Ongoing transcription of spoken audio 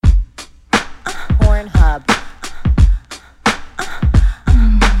Pornhub.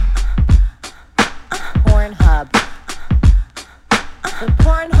 Pornhub. The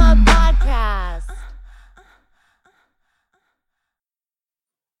Pornhub Podcast.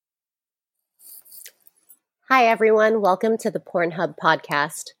 Hi, everyone. Welcome to the Pornhub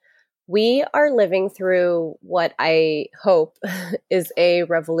Podcast. We are living through what I hope is a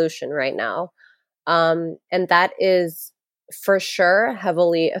revolution right now. And that is for sure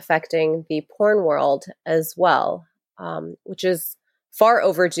heavily affecting the porn world as well, which is far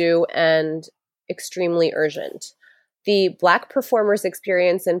overdue and extremely urgent. The Black performers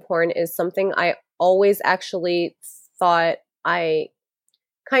experience in porn is something I always actually thought I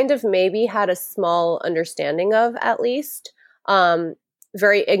kind of maybe had a small understanding of, at least,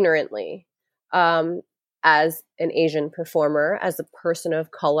 very ignorantly, as an Asian performer, as a person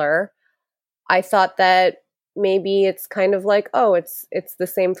of color. I thought that maybe it's kind of like, oh, it's the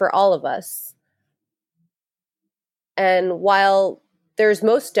same for all of us. And while there's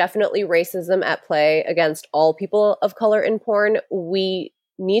most definitely racism at play against all people of color in porn, we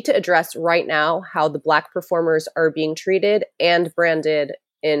need to address right now how the Black performers are being treated and branded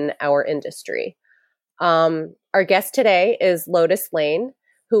in our industry. Our guest today is Lotus Lain,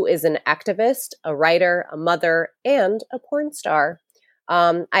 who is an activist, a writer, a mother, and a porn star.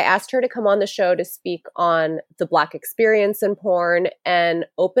 I asked her to come on the show to speak on the Black experience in porn and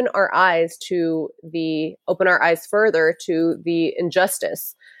open our eyes further to the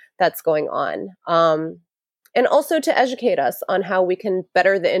injustice that's going on. And also to educate us on how we can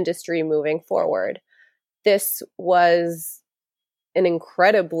better the industry moving forward. This was an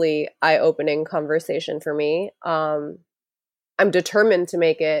incredibly eye-opening conversation for me. I'm determined to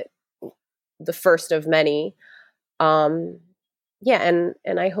make it the first of many.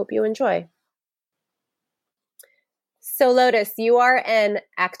 And I hope you enjoy. So Lotus, you are an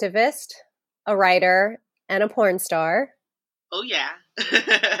activist, a writer, and a porn star. Oh yeah.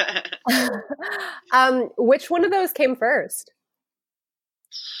 Which one of those came first?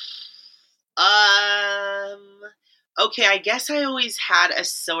 Okay, I guess I always had a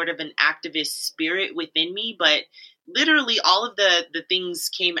sort of an activist spirit within me, but literally all of the things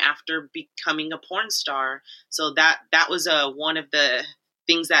came after becoming a porn star. So that was one of the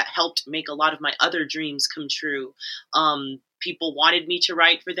things that helped make a lot of my other dreams come true. People wanted me to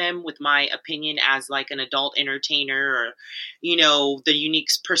write for them with my opinion as like an adult entertainer, or, the unique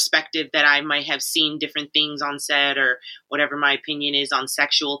perspective that I might have seen different things on set, or whatever my opinion is on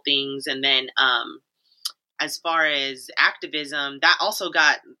sexual things. And then, as far as activism, that also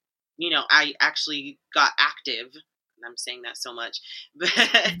got, I actually got active. I'm saying that so much, but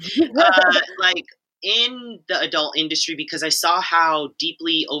like in the adult industry, because I saw how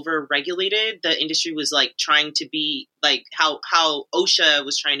deeply over-regulated the industry was, like trying to be, like how OSHA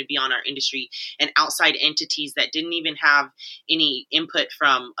was trying to be on our industry, and outside entities that didn't even have any input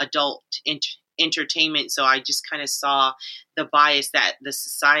from adult entertainment. So I just kind of saw the bias that the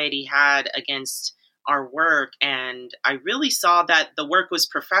society had against our work, and I really saw that the work was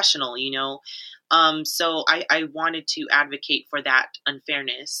professional, so I wanted to advocate for that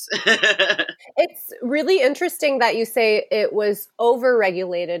unfairness. It's really interesting that you say it was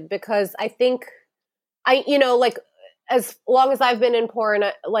over-regulated, because I think as long as I've been in porn,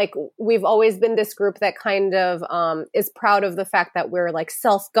 like we've always been this group that kind of is proud of the fact that we're like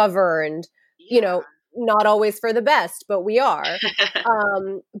self-governed, not always for the best, but we are.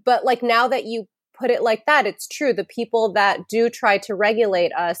 But like now that you put it like that, it's true. The people that do try to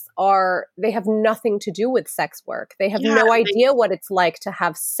regulate us they have nothing to do with sex work. They have no idea what it's like to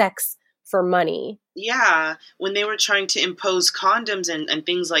have sex for money. Yeah. When they were trying to impose condoms and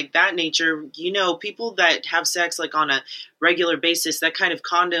things like that nature, people that have sex like on a regular basis, that kind of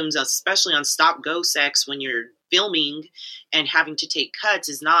condoms, especially on stop-go sex when you're filming and having to take cuts,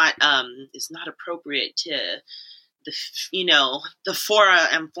 is not appropriate to the flora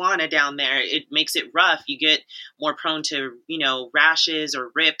and fauna down there. It makes it rough. You get more prone to, rashes or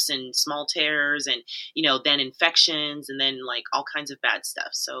rips and small tears, and, then infections, and then like all kinds of bad stuff.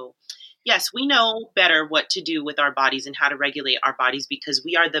 So yes, we know better what to do with our bodies and how to regulate our bodies, because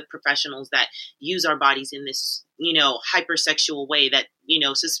we are the professionals that use our bodies in this, hypersexual way that,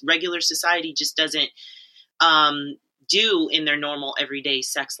 regular society just doesn't, do in their normal everyday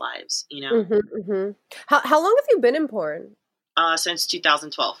sex lives, Mm-hmm, mm-hmm. How long have you been in porn? Since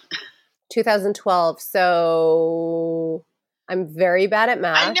 2012. 2012. So I'm very bad at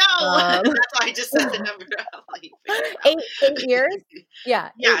math. I know. That's why I just said the number. 8 years.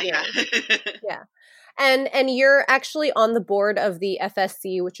 Yeah. Yeah. Yeah. And you're actually on the board of the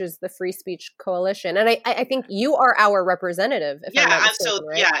FSC, which is the Free Speech Coalition. And I think you are our representative, if I'm not mistaken,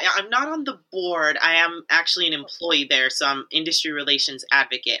 right? Yeah, I'm not on the board. I am actually an employee there, so I'm industry relations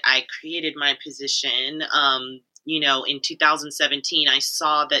advocate. I created my position, in 2017. I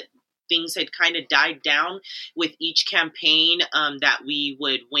saw that things had kind of died down with each campaign that we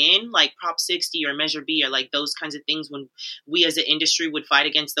would win, like Prop 60 or Measure B or like those kinds of things, when we as an industry would fight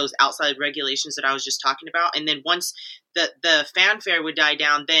against those outside regulations that I was just talking about. And then once the fanfare would die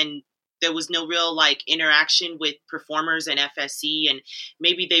down, then there was no real like interaction with performers and FSC, and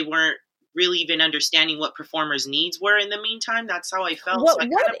maybe they weren't really even understanding what performers' needs were in the meantime. That's how I felt.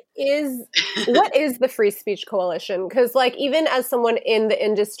 What is the Free Speech Coalition? Because like even as someone in the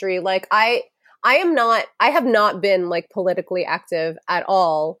industry, like I have not been like politically active at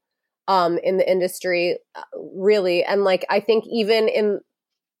all in the industry really, and like I think even in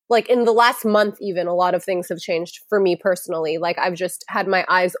the last month, even a lot of things have changed for me personally. Like I've just had my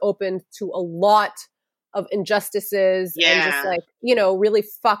eyes opened to a lot of injustices and just like, really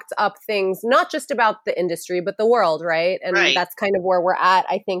fucked up things, not just about the industry, but the world. Right. And that's kind of where we're at,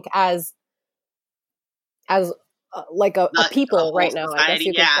 I think, as like a people right now, I guess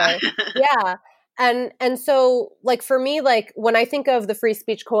you could say. Yeah. And so like, for me, like when I think of the Free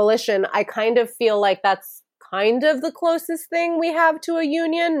Speech Coalition, I kind of feel like that's kind of the closest thing we have to a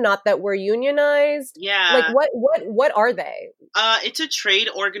union, not that we're unionized. Yeah. Like what are they? It's a trade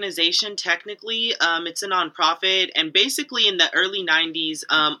organization, technically. It's a nonprofit. And basically in the early 90s,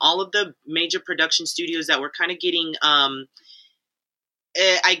 all of the major production studios that were kind of getting, I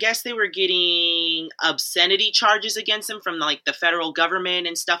guess they were getting obscenity charges against them from like the federal government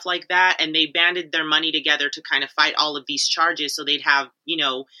and stuff like that. And they banded their money together to kind of fight all of these charges. So they'd have,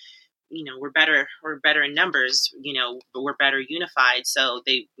 we're better in numbers, but we're better unified. So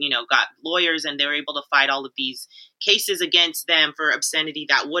they, got lawyers and they were able to fight all of these cases against them for obscenity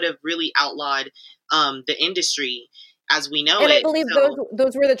that would have really outlawed the industry as we know and it. I believe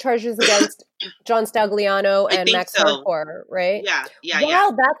those were the charges against John Stagliano and Max Hardcore, right? Yeah.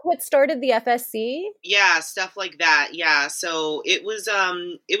 Wow, that's what started the FSC? Yeah, stuff like that. Yeah. So it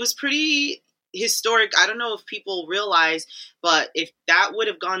was pretty historic. I don't know if people realize, but if that would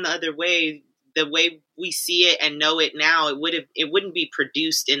have gone the other way, the way we see it and know it now, it wouldn't be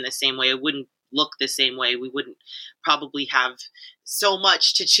produced in the same way. It wouldn't look the same way. We wouldn't probably have so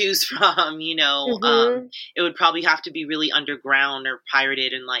much to choose from, Mm-hmm. It would probably have to be really underground or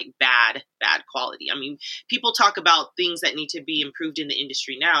pirated and like bad quality. I mean, people talk about things that need to be improved in the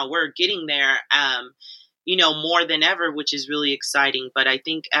industry now. We're getting there, more than ever, which is really exciting. But I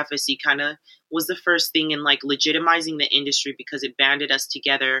think FSC kind of was the first thing in like legitimizing the industry because it banded us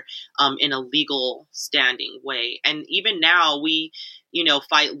together in a legal standing way. And even now we,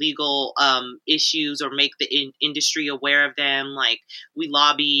 fight legal issues or make the industry aware of them. Like we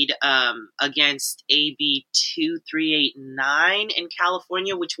lobbied against AB 2389 in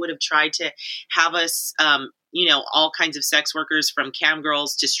California, which would have tried to have us all kinds of sex workers from cam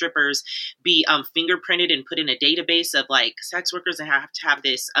girls to strippers be fingerprinted and put in a database of like sex workers and have to have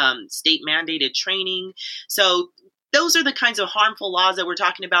this state mandated training. So those are the kinds of harmful laws that we're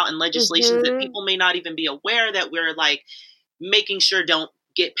talking about in legislations that people may not even be aware that we're like making sure don't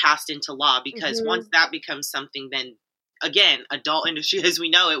get passed into law, because once that becomes something, then again, adult industry as we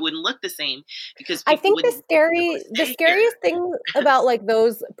know it wouldn't look the same, because I think the scariest thing about like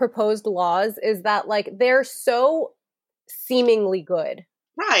those proposed laws is that like they're so seemingly good.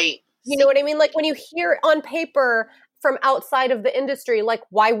 Right. You know what I mean? Like when you hear on paper from outside of the industry, like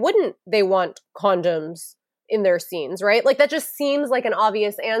why wouldn't they want condoms in their scenes, right? Like that just seems like an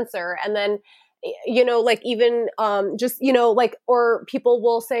obvious answer. And then like even like, or people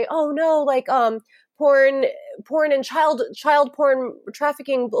will say, oh no, like porn and child porn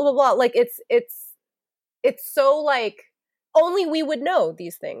trafficking, blah blah blah. Like it's so like only we would know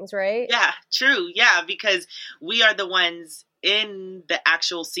these things, right? Yeah, true. Yeah, because we are the ones in the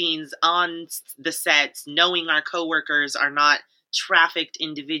actual scenes on the sets, knowing our coworkers are not trafficked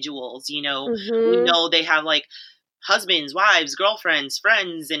individuals. We know they have like husbands, wives, girlfriends,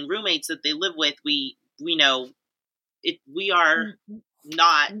 friends, and roommates that they live with. We know it. We are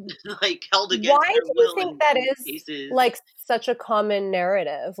not like held against. Why do you think that is cases. Like such a common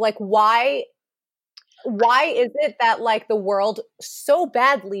narrative? Like why is it that like the world so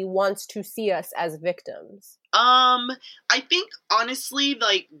badly wants to see us as victims? I think honestly,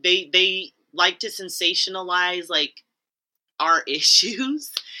 like they like to sensationalize like our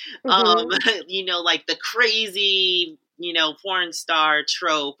issues. Like the crazy, porn star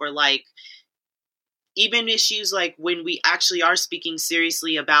trope, or like even issues like when we actually are speaking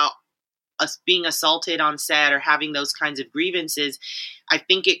seriously about being assaulted on set or having those kinds of grievances, I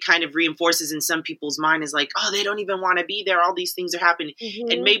think it kind of reinforces in some people's mind is like, oh, they don't even want to be there. All these things are happening.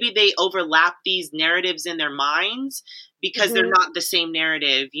 And maybe they overlap these narratives in their minds because they're not the same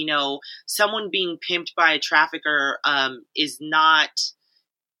narrative. You know, someone being pimped by a trafficker is not,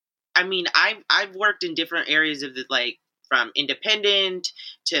 I mean, I've worked in different areas of the, like, from independent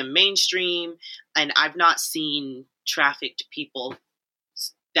to mainstream, and I've not seen trafficked people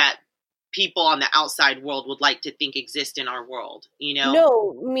that people on the outside world would like to think exist in our world, you know?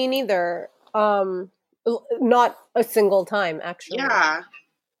 No, me neither. Not a single time, actually. Yeah.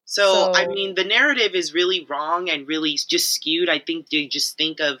 So, I mean, the narrative is really wrong and really just skewed. I think they just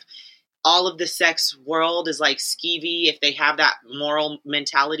think of all of the sex world as like skeevy. If they have that moral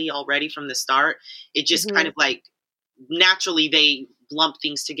mentality already from the start, it just kind of like naturally they lump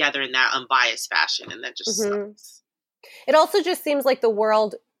things together in that unbiased fashion, and that just sucks. It also just seems like the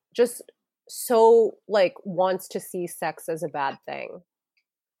world just so like wants to see sex as a bad thing.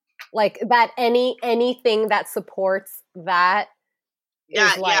 Like that anything that supports that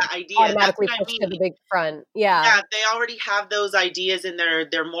is like automatically pushed to the big front. Yeah, they already have those ideas in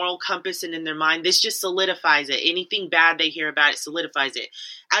their moral compass and in their mind. This just solidifies it. Anything bad they hear about it solidifies it.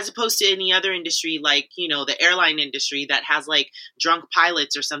 As opposed to any other industry, like, you know, the airline industry that has like drunk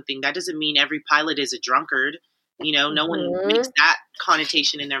pilots or something. That doesn't mean every pilot is a drunkard. You know, no one makes that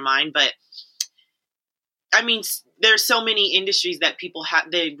connotation in their mind. But I mean, there's so many industries that people have.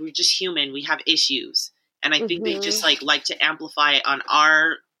 We're just human. We have issues. And I think they just like to amplify it on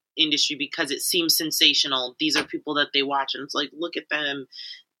our industry because it seems sensational. These are people that they watch, and it's like, look at them,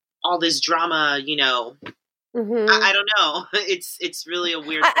 all this drama, you know. I don't know. It's really a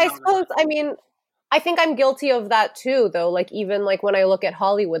weird. I suppose. I mean, I think I'm guilty of that too, though. Like even like when I look at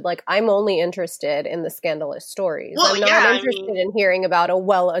Hollywood, like I'm only interested in the scandalous stories. Well, I'm not interested in hearing about a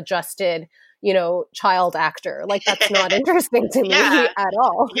well-adjusted, you know, child actor. Like that's not interesting to me at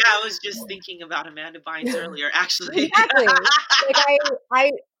all. Yeah, I was just thinking about Amanda Bynes earlier, actually. Exactly.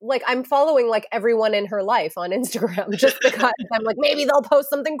 Like I'm following like everyone in her life on Instagram just because I'm like, maybe they'll post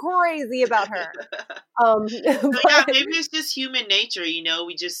something crazy about her. Yeah, maybe it's just human nature, you know.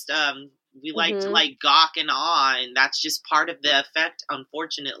 We just we like to like gawk and awe, and that's just part of the effect,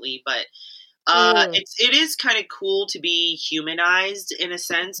 unfortunately. But it is kind of cool to be humanized in a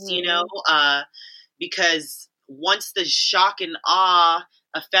sense, you know, because once the shock and awe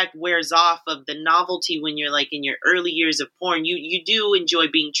effect wears off of the novelty when you're like in your early years of porn, you do enjoy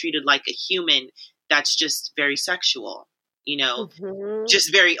being treated like a human that's just very sexual, you know,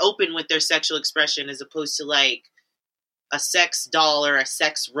 just very open with their sexual expression as opposed to like a sex doll or a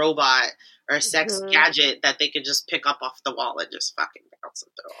sex robot or a sex gadget that they can just pick up off the wall and just fucking bounce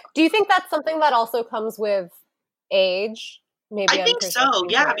and throw off. Do you think that's something that also comes with age? Maybe I think so,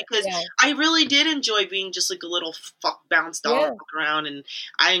 yeah, because I really did enjoy being just like a little bounce doll walk around, and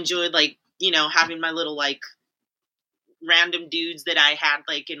I enjoyed like, you know, having my little like random dudes that I had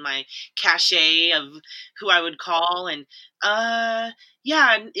like in my cachet of who I would call, and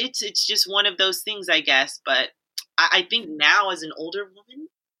yeah, it's just one of those things, I guess. But I think now as an older woman,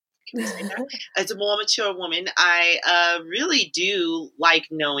 can I say that? As a more mature woman, I really do like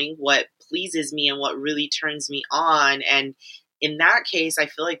knowing what pleases me and what really turns me on. And in that case, I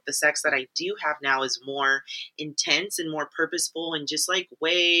feel like the sex that I do have now is more intense and more purposeful and just like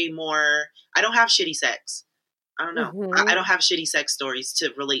way more. I don't have shitty sex. I don't know. I don't have shitty sex stories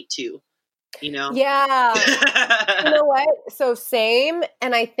to relate to, you know? Yeah. You know what? So same.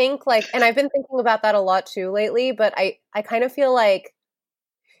 And I think like, and I've been thinking about that a lot too lately, but I kind of feel like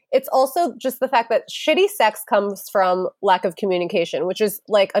it's also just the fact that shitty sex comes from lack of communication, which is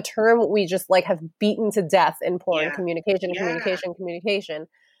like a term we just like have beaten to death in porn. Communication.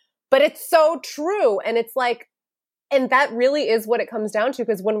 But it's so true. And it's like, and that really is what it comes down to,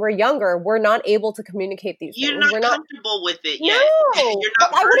 because when we're younger, we're not able to communicate these things. You're not comfortable with it yet. No, you're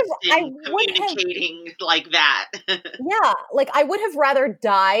not communicating like that. Yeah, like I would have rather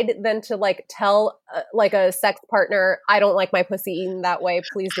died than to like tell like a sex partner, I don't like my pussy eaten that way.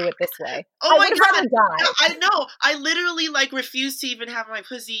 Please do it this way. Oh my God. I know. I literally like refused to even have my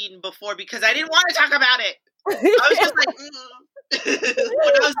pussy eaten before because I didn't want to talk about it. I was just like, when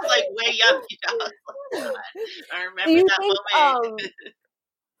I was like way young, you know. I remember that moment.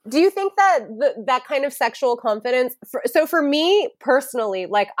 Do you think that that kind of sexual confidence? So for me personally,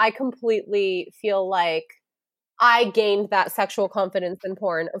 like I completely feel like I gained that sexual confidence in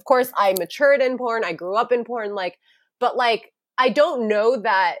porn. Of course, I matured in porn. I grew up in porn. Like, but like I don't know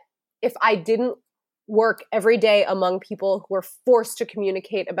that if I didn't work every day among people who are forced to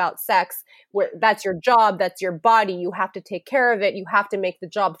communicate about sex, where that's your job, that's your body, you have to take care of it, you have to make the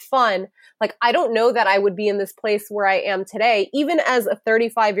job fun. Like, I don't know that I would be in this place where I am today. Even as a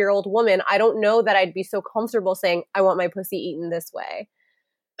 35-year-old woman, I don't know that I'd be so comfortable saying, I want my pussy eaten this way.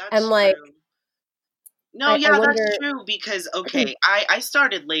 And That's like, true. No, I yeah, that's wonder. true because, okay, I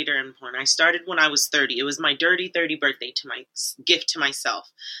started later in porn. I started when I was 30. It was my dirty 30 birthday to my gift to myself.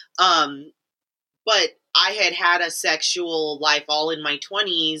 But I had a sexual life all in my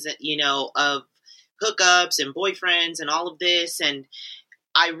 20s, of hookups and boyfriends and all of this. And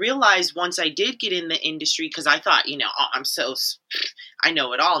I realized once I did get in the industry, because I thought, oh, I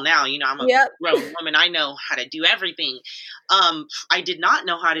know it all now. I'm a Yep. grown woman. I know how to do everything. I did not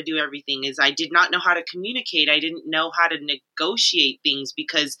know how to do everything. I did not know how to communicate. I didn't know how to negotiate things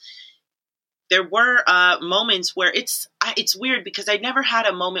because there were moments where it's weird because I never had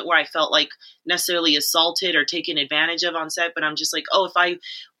a moment where I felt like necessarily assaulted or taken advantage of on set, but I'm just like, oh, if I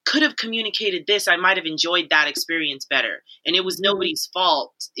could have communicated this, I might have enjoyed that experience better. And it was nobody's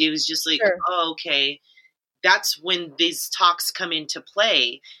fault. It was just like, Sure. oh, okay. That's when these talks come into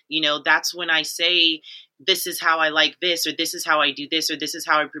play. That's when I say, this is how I like this, or this is how I do this, or this is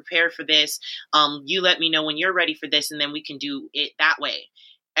how I prepare for this. You let me know when you're ready for this, and then we can do it that way.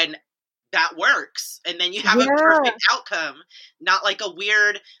 And that works. And then you have a perfect outcome, not like a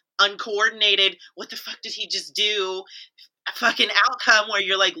weird, uncoordinated, what the fuck did he just do? A fucking outcome where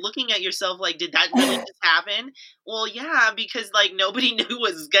you're like looking at yourself like, did that really just happen? Well, yeah, because like nobody knew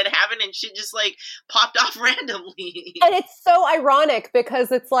what was gonna happen and shit just like popped off randomly. And it's so ironic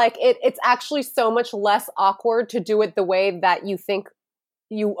because it's like it's actually so much less awkward to do it the way that you think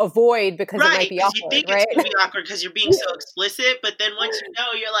you avoid because it might be awkward, you think right? it's gonna be awkward because you're being so explicit, but then once you know,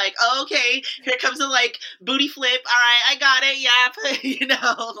 you're like, oh, okay, here comes the like booty flip. All right, I got it. Yeah,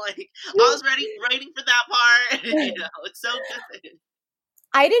 like I was waiting for that part. It's so good.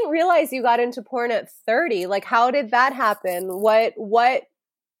 I didn't realize you got into porn at 30. Like, how did that happen? What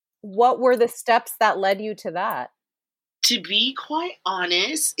were the steps that led you to that? To be quite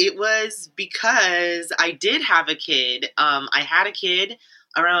honest, it was because I did have a kid. I had a kid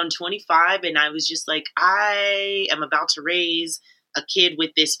around 25, and I was just like, I am about to raise a kid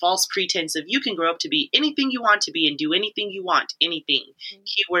with this false pretense of you can grow up to be anything you want to be and do anything you want, anything. Mm-hmm.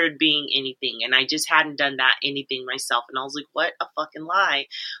 Keyword being anything. And I just hadn't done that anything myself. And I was like, what a fucking lie.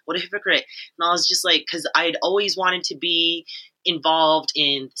 What a hypocrite. And I was just like, because I'd always wanted to be involved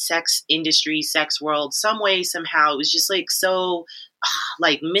in sex industry, sex world, some way, somehow. It was just like so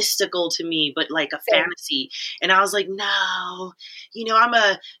like mystical to me, but like a fantasy. And I was like, no, I'm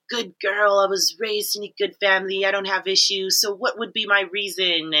a good girl. I was raised in a good family. I don't have issues. So what would be my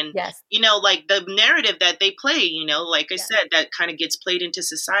reason? And, yes. Like the narrative that they play, like I said, that kind of gets played into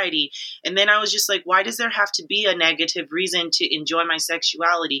society. And then I was just like, why does there have to be a negative reason to enjoy my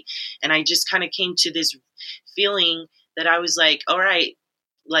sexuality? And I just kind of came to this feeling that I was like, all right,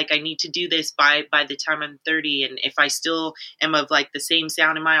 like I need to do this by the time I'm 30. And if I still am of like the same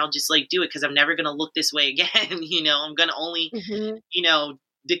sound in mind, I'll just like do it because I'm never going to look this way again. I'm going to only,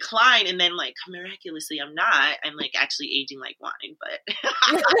 decline. And then like miraculously, I'm not. I'm like actually aging like wine, but,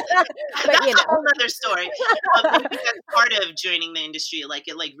 but that's a whole other story. Maybe that's part of joining the industry. Like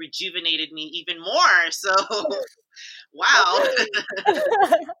it like rejuvenated me even more. So wow.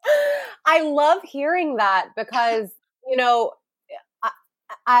 I love hearing that because,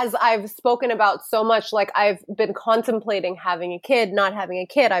 as I've spoken about so much, like I've been contemplating having a kid, not having a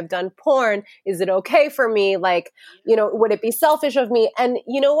kid. I've done porn. Is it okay for me? Like, would it be selfish of me? And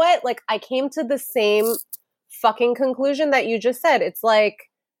you know what? Like I came to the same fucking conclusion that you just said. It's like,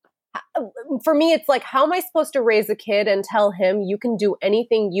 for me, it's like, how am I supposed to raise a kid and tell him you can do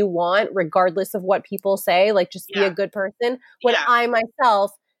anything you want, regardless of what people say? Like, just be a good person when I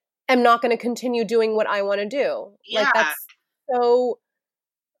myself am not going to continue doing what I want to do. Yeah. Like, that's so,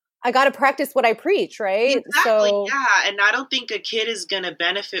 I got to practice what I preach, right? Exactly, so, yeah. And I don't think a kid is going to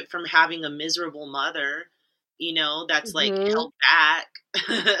benefit from having a miserable mother, that's like held back.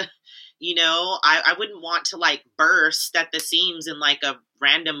 I wouldn't want to like burst at the seams in like a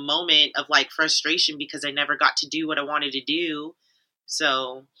random moment of like frustration because I never got to do what I wanted to do.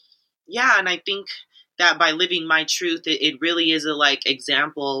 So, yeah. And I think that by living my truth, it really is a like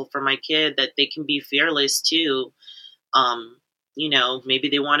example for my kid that they can be fearless too. Maybe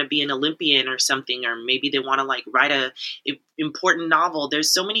they want to be an Olympian or something, or maybe they want to like write a important novel.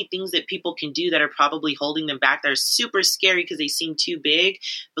 There's so many things that people can do that are probably holding them back. That are super scary because they seem too big.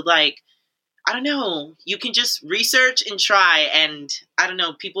 But like, I don't know, you can just research and try. And I don't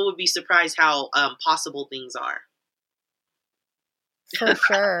know, people would be surprised how possible things are. For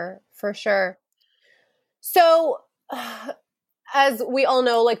sure. For sure. So, as we all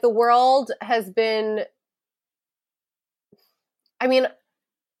know, like the world has been, I mean,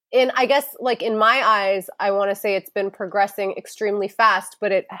 I guess like in my eyes, I want to say it's been progressing extremely fast,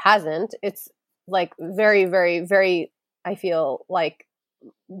 but it hasn't. It's like very, very, very, I feel like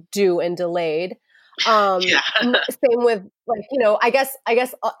due and delayed. Yeah. Same with like, I guess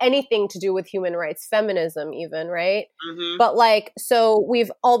anything to do with human rights, feminism even, right? Mm-hmm. But like, so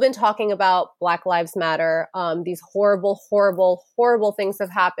we've all been talking about Black Lives Matter. These horrible, horrible, horrible things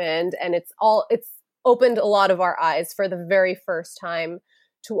have happened, and it's opened a lot of our eyes for the very first time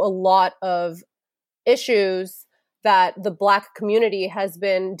to a lot of issues that the Black community has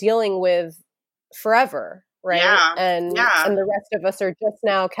been dealing with forever, right? Yeah. And Yeah. the rest of us are just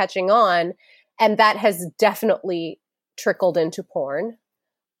now catching on, and that has definitely trickled into porn,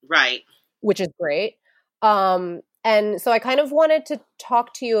 Right. which is great. And so I kind of wanted to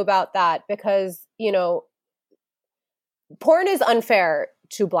talk to you about that because, porn is unfair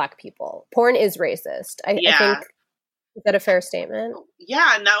to Black people. Porn is racist. I think, Yeah. is that a fair statement?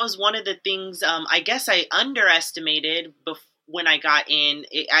 Yeah, and that was one of the things I guess I underestimated when I got in.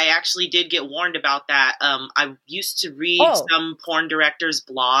 I actually did get warned about that. I used to read Oh, some porn director's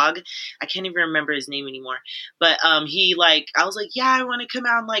blog. I can't even remember his name anymore. But he I was like, yeah, I want to come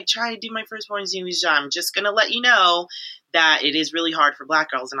out and like try to do my first porn scene. I'm just gonna let you know that it is really hard for Black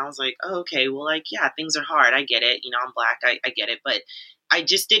girls. And I was like, oh, okay, well, like, yeah, things are hard. I get it. I'm Black. I get it. But I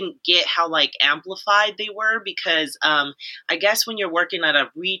just didn't get how like amplified they were because I guess when you're working at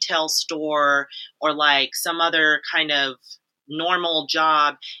a retail store or like some other kind of normal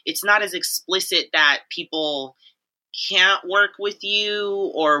job, it's not as explicit that people can't work with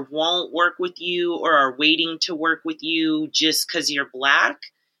you or won't work with you or are waiting to work with you just because you're Black.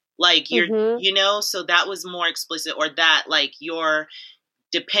 Like mm-hmm. so that was more explicit, or that like your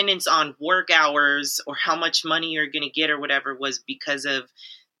dependence on work hours or how much money you're going to get or whatever was because of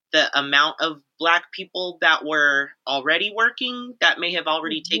the amount of Black people that were already working that may have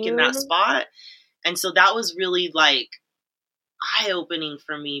already taken that Mm-hmm. spot. And so that was really like eye-opening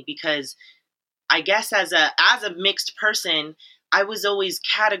for me because I guess as a mixed person, I was always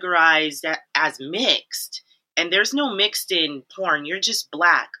categorized as mixed. And there's no mixed in porn. You're just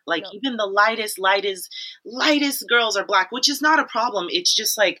Black. Like No. even the lightest girls are Black, which is not a problem. It's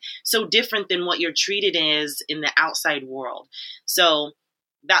just like so different than what you're treated as in the outside world. So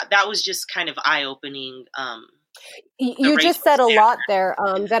that was just kind of eye opening. The You just racial said a lot standard. there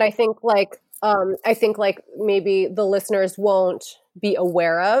that I think like maybe the listeners won't be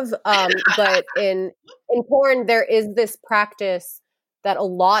aware of. But in porn, there is this practice that a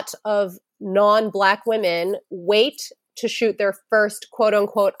lot of non-Black women wait to shoot their first quote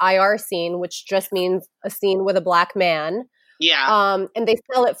unquote IR scene, which just means a scene with a Black man. Yeah. And they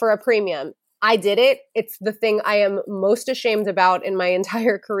sell it for a premium. I did it. It's the thing I am most ashamed about in my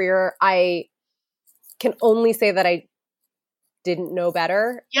entire career. I can only say that I didn't know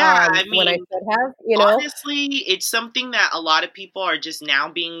better Yeah. I when I mean, should have. honestly, it's something that a lot of people are just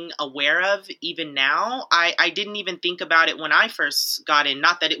now being aware of, even now. I didn't even think about it when I first got in.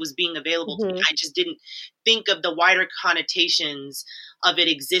 Not that it was being available to me. Hmm. I just didn't think of the wider connotations of it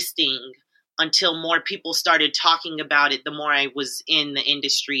existing until more people started talking about it, the more I was in the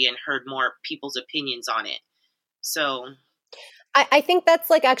industry and heard more people's opinions on it. So, I think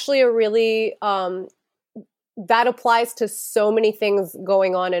that's like actually a really that applies to so many things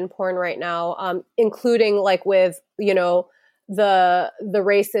going on in porn right now, including like with the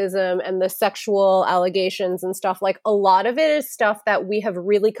racism and the sexual allegations and stuff. Like a lot of it is stuff that we have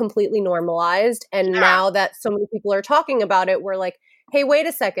really completely normalized, and yeah. now that so many people are talking about it, we're like, hey, wait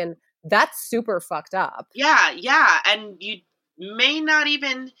a second, that's super fucked up. Yeah, yeah. And you may not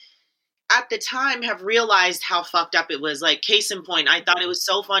even at the time have realized how fucked up it was. Like case in point, I thought it was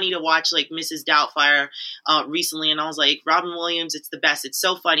so funny to watch like Mrs. Doubtfire recently, and I was like, Robin Williams, it's the best. It's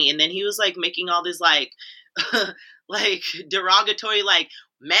so funny. And then he was like making all this like like derogatory like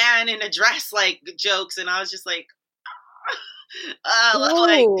man in a dress like jokes, and I was just like like,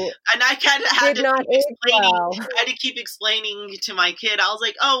 Ooh, and I kind of had did to not keep age explaining. well. I had to keep explaining to my kid. I was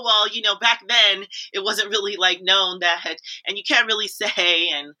like, "Oh well, back then it wasn't really like known that, and you can't really say."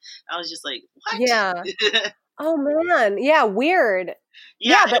 And I was just like, Yeah. "What?" Oh man. Yeah, weird.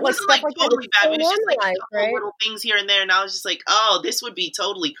 Yeah, Yeah, and it but like wasn't stuff like like that, totally it's bad. so It was just like a normalized, couple right? little things here and there, and I was just like, "Oh, this would be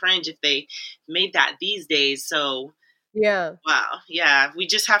totally cringe if they made that these days." So Yeah. wow, yeah, we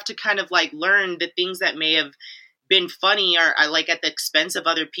just have to kind of like learn the things that may have been funny or like at the expense of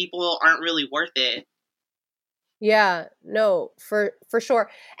other people aren't really worth it. Yeah. No, for sure.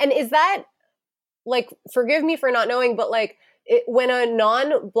 And is that like, forgive me for not knowing, but like when a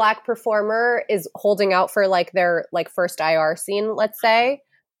non-Black performer is holding out for like their like first IR scene, let's say,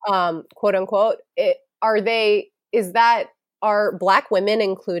 quote unquote, are Black women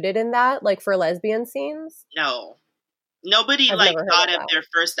included in that, like for lesbian scenes? No. Nobody I've like never heard thought of of that. their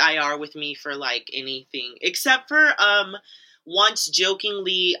first IR with me for like anything except for once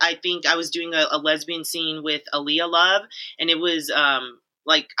jokingly I think I was doing a lesbian scene with Aaliyah Love, and it was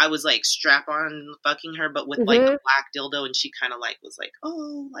like I was like strap on fucking her but with like a black dildo, and she kind of like was like,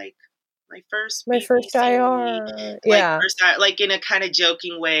 oh, like my first My first BBC, IR. like Yeah. first like in a kind of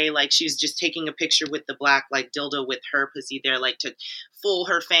joking way, like she's just taking a picture with the black like dildo with her pussy there, like to fool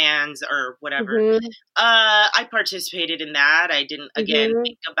her fans or whatever. I participated in that. I didn't again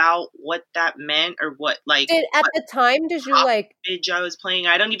think about what that meant or what like At what the time did you like bitch I was playing.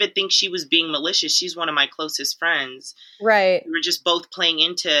 I don't even think she was being malicious. She's one of my closest friends. right? We were just both playing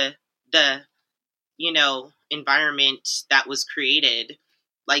into the, you know, environment that was created.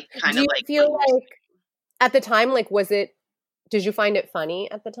 Like kind Do of you like feel like at the time, like, did you find it funny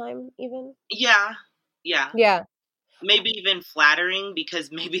at the time even? yeah. Yeah. Maybe even flattering, because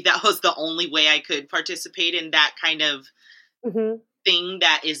maybe that was the only way I could participate in that kind of thing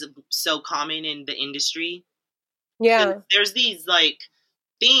that is so common in the industry. Yeah. There's these like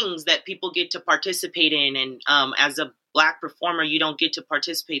things that people get to participate in, and as a Black performer, you don't get to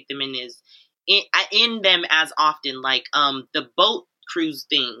participate in them as often. Like the boat cruise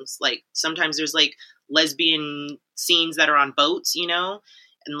things. Like sometimes there's like lesbian scenes that are on boats, you know,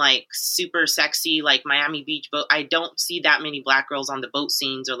 and like super sexy, like Miami Beach boat. I don't see that many Black girls on the boat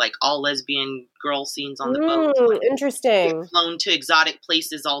scenes, or like all lesbian girl scenes on the boat. Like, interesting. get flown to exotic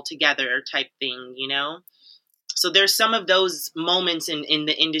places all together type thing, you know? So there's some of those moments in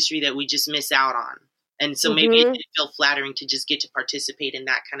the industry that we just miss out on. And so maybe it didn't feel flattering to just get to participate in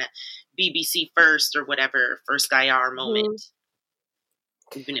that kind of BBC first or whatever, first IR moment.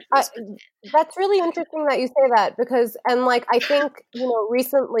 Even if it was that's really interesting that you say that, because, and like, I think, you know,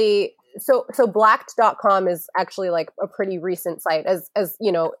 recently, so blacked.com is actually like a pretty recent site as,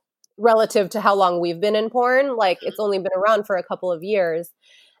 you know, relative to how long we've been in porn. Like it's only been around for a couple of years.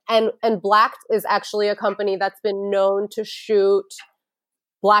 And Blacked is actually a company that's been known to shoot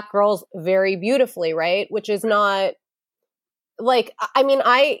Black girls very beautifully, right? Which is not like, I mean,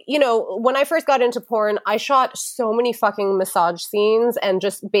 you know, when I first got into porn, I shot so many fucking massage scenes and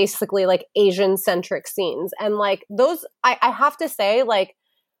just basically like Asian centric scenes. And like those, I have to say, like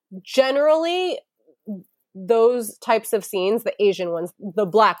generally those types of scenes, the Asian ones, the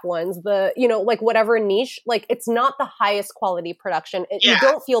Black ones, the, you know, like whatever niche, like it's not the highest quality production. You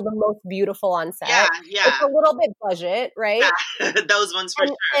don't feel the most beautiful on set. Yeah. It's a little bit budget, right? Yeah. Those ones for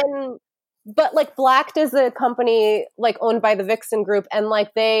sure. But like Blacked is a company like owned by the Vixen Group, and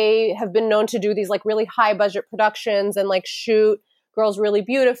like they have been known to do these like really high budget productions and like shoot girls really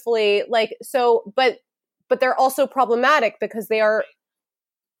beautifully. Like, so, but they're also problematic because they are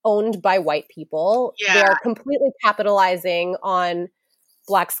owned by white people. Yeah. They are completely capitalizing on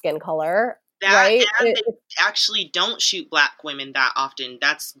Black skin color. Right? And they actually don't shoot Black women that often.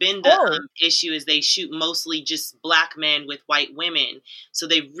 That's been the issue, is they shoot mostly just Black men with white women. So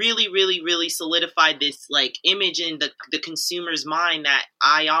they really, really, really solidified this like image in the consumer's mind that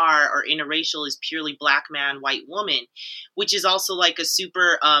IR or interracial is purely Black man, white woman, which is also like a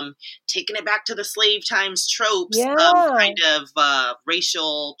super taking it back to the slave times tropes kind of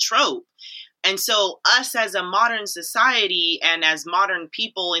racial trope. And so us as a modern society and as modern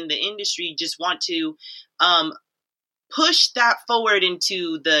people in the industry just want to push that forward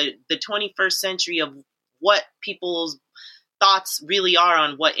into the 21st century of what people's thoughts really are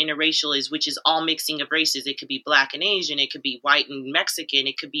on what interracial is, which is all mixing of races. It could be Black and Asian, it could be white and Mexican,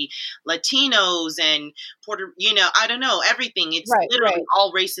 it could be Latinos and you know, I don't know, everything. It's literally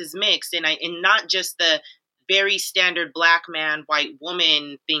all races mixed, and not just the very standard Black man, white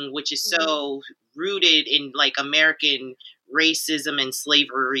woman thing, which is so rooted in like American racism and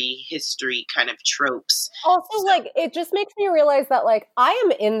slavery history kind of tropes. Also, like, it just makes me realize that like I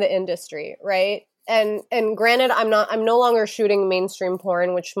am in the industry, right? And granted, I'm no longer shooting mainstream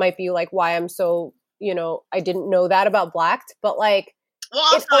porn, which might be like why I'm so, you know, I didn't know that about Blacked, but like, well,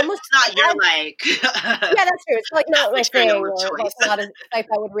 also, it's not your like, yeah, that's true. It's like not my thing, or like not a type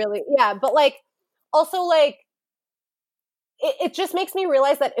I would really, but like, also like, it just makes me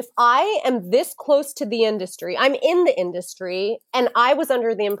realize that if I am this close to the industry, I'm in the industry, and I was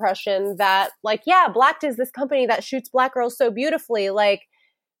under the impression that like, yeah, Blacked is this company that shoots Black girls so beautifully, like,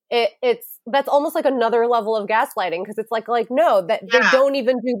 that's almost like another level of gaslighting, because it's like no, that they don't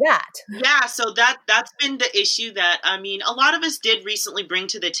even do that. Yeah, so that's been the issue that, I mean, a lot of us did recently bring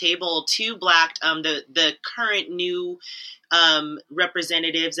to the table to Black, the current new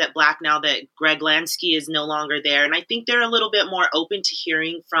representatives at Black, now that Greg Lansky is no longer there. And I think they're a little bit more open to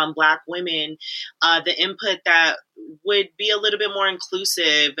hearing from Black women the input that would be a little bit more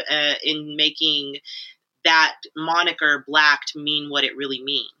inclusive in making that moniker Black to mean what it really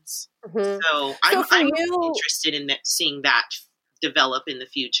means. Mm-hmm. So I'm interested in seeing that develop in the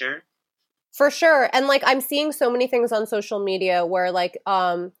future. For sure. And like, I'm seeing so many things on social media where like,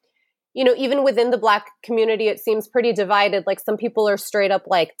 even within the Black community, it seems pretty divided. Like some people are straight up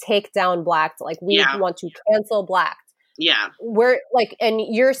like, take down Black. Like we want to cancel Black. Yeah. We're like, and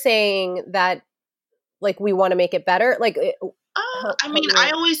you're saying that like, we want to make it better. Like,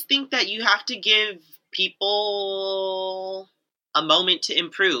 I always think that you have to give people a moment to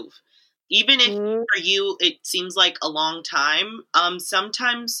improve. Even if for you, it seems like a long time.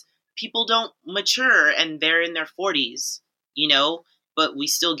 Sometimes people don't mature and they're in their 40s, but we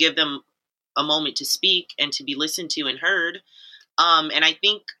still give them a moment to speak and to be listened to and heard. And I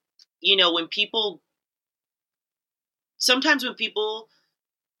think, sometimes when people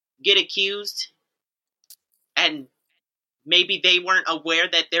get accused and maybe they weren't aware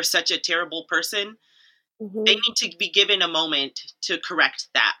that they're such a terrible person, they need to be given a moment to correct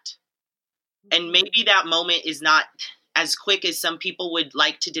that. And maybe that moment is not as quick as some people would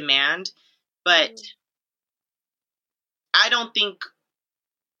like to demand, but I don't think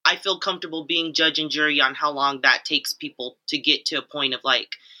I feel comfortable being judge and jury on how long that takes people to get to a point of like,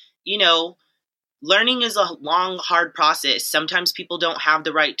 learning is a long, hard process. Sometimes people don't have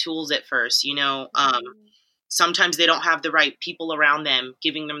the right tools at first, sometimes they don't have the right people around them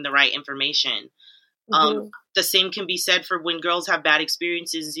giving them the right information. The same can be said for when girls have bad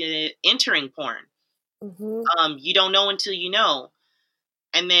experiences entering porn. You don't know until you know.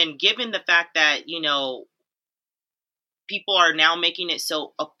 And then given the fact that, people are now making it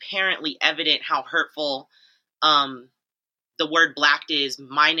so apparently evident how hurtful the word Black is,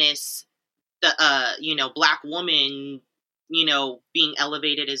 minus the, Black woman, being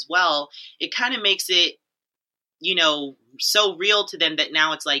elevated as well, it kind of makes it, so real to them that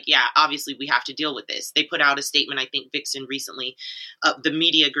now it's like, yeah, obviously we have to deal with this. They put out a statement, I think Vixen recently, the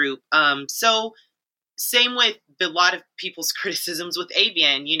media group. So same with a lot of people's criticisms with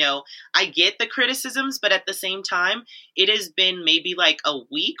Avian, I get the criticisms, but at the same time, it has been maybe like a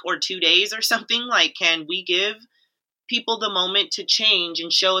week or 2 days or something. Like, can we give people the moment to change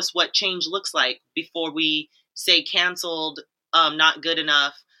and show us what change looks like before we say canceled, not good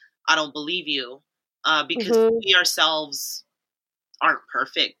enough, I don't believe you. Because we ourselves aren't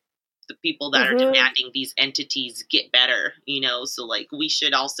perfect. The people that are demanding these entities get better, so like we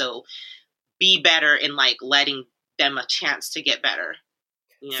should also be better in like letting them a chance to get better.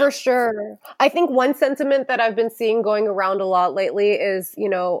 For sure. I think one sentiment that I've been seeing going around a lot lately is,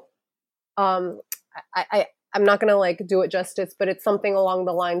 I'm not going to like do it justice, but it's something along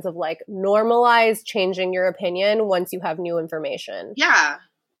the lines of like normalize changing your opinion once you have new information. Yeah.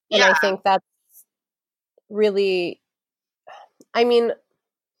 And I think that's really, I mean,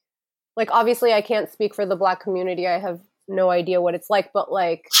 like, obviously I can't speak for the Black community. I have no idea what it's like, but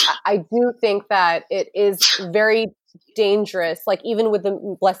like, I do think that it is very dangerous. Like even with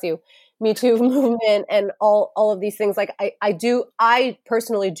the, bless you, Me Too movement and all of these things. Like I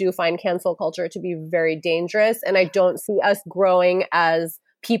personally do find cancel culture to be very dangerous. And I don't see us growing as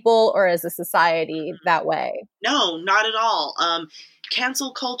people or as a society that way. No, not at all.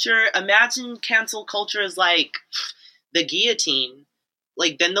 Cancel culture, imagine cancel culture is like the guillotine.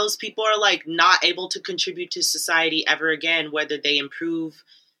 Like then those people are like not able to contribute to society ever again, whether they improve,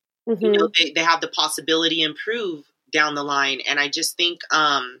 they have the possibility to improve down the line. And I just think,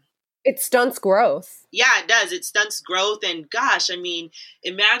 it stunts growth. Yeah, it does. It stunts growth. And gosh, I mean,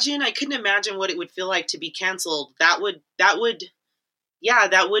 I couldn't imagine what it would feel like to be canceled. That would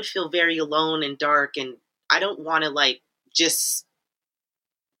feel very alone and dark. And I don't want to like just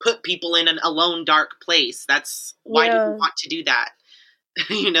put people in an alone, dark place. That's why do we want to do that?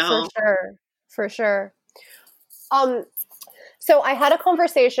 For sure. So I had a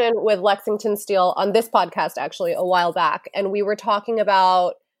conversation with Lexington Steele on this podcast actually a while back, and we were talking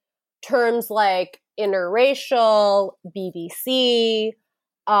about terms like interracial, BBC,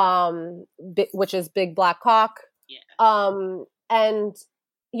 which is big black cock. Yeah. And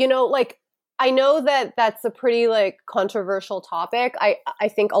like I know that that's a pretty like controversial topic. I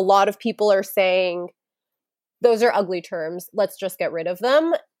think a lot of people are saying those are ugly terms. Let's just get rid of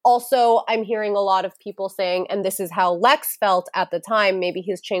them. Also, I'm hearing a lot of people saying, and this is how Lex felt at the time, maybe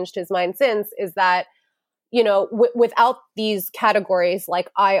he's changed his mind since, is that, you know, without these categories like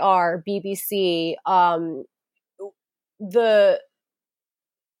IR, BBC, the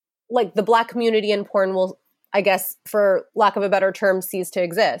Black community in porn will, I guess, for lack of a better term, cease to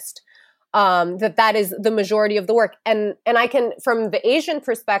exist. That is the majority of the work. And I can, from the Asian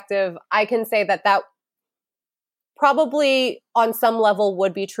perspective, I can say that probably on some level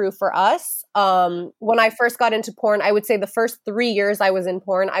would be true for us. When I first got into porn, I would say the first 3 years I was in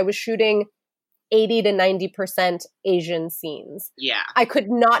porn, I was shooting 80 to 90% Asian scenes. Yeah. I could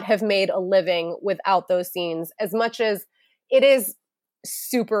not have made a living without those scenes, as much as it is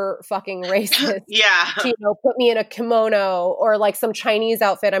super fucking racist. Yeah. To, you know, put me in a kimono or like some Chinese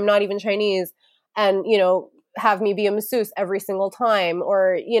outfit. I'm not even Chinese. And, you know, have me be a masseuse every single time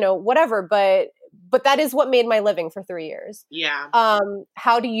or, you know, whatever. But that is what made my living for 3 years. Yeah.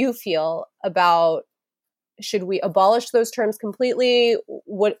 How do you feel about, should we abolish those terms completely?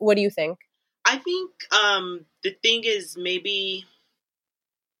 What do you think? I think the thing is maybe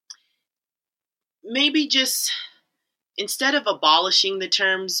just instead of abolishing the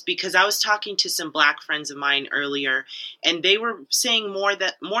terms, because I was talking to some Black friends of mine earlier, and they were saying more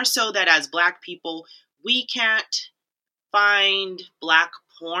so that as Black people, we can't find Black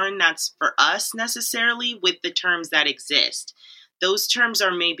porn that's for us necessarily with the terms that exist. Those terms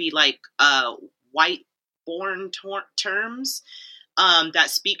are maybe like white born terms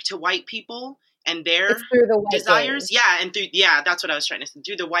that speak to white people and their desires. Gaze. That's what I was trying to say.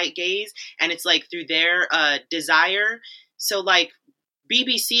 Through the white gaze, and it's like through their desire. So like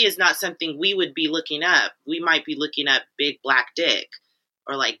BBC is not something we would be looking up. We might be looking up big black dick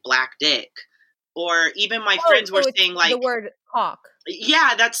or like black dick. Or even my friends were saying like the word cock.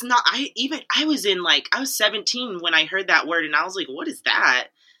 Yeah, that's not I was 17 when I heard that word and I was like, what is that?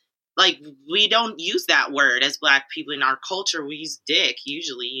 Like, we don't use that word as Black people in our culture. We use dick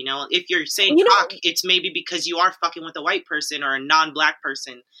usually, you know. If you're saying cock, it's maybe because you are fucking with a white person or a non-Black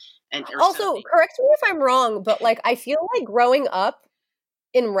person. And also, something. Correct me if I'm wrong, but like I feel like growing up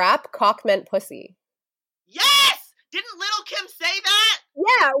in rap, cock meant pussy. Yes! Didn't Little Kim say that?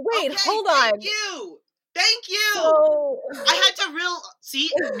 Yeah, wait, hold on. Thank you. So... I had to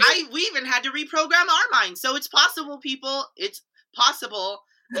we even had to reprogram our minds. So it's possible, people. It's possible.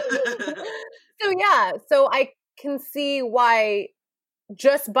 So I can see why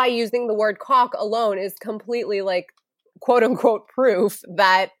just by using the word cock alone is completely like quote unquote proof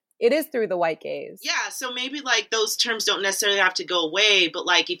that it is through the white gaze. Yeah, so maybe like those terms don't necessarily have to go away, but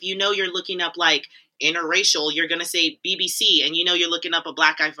like if you know you're looking up like interracial, you're gonna say BBC, and you know you're looking up a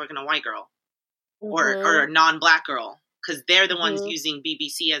Black guy fucking a white girl, or a non-Black girl, because they're the ones using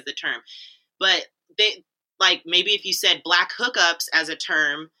BBC as the term. But they like maybe if you said Black hookups as a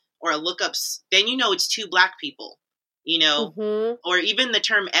term or a lookups, then you know it's two Black people, you know, or even the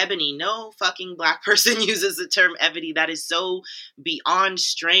term ebony. No fucking Black person uses the term ebony. That is so beyond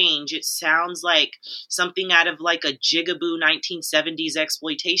strange. It sounds like something out of like a jigaboo 1970s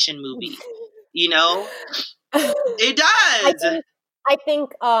exploitation movie. You know, it does. I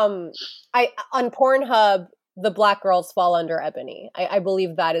think on Pornhub, the Black girls fall under ebony. I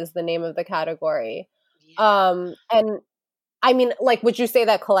believe that is the name of the category. Yeah. And I mean, like, would you say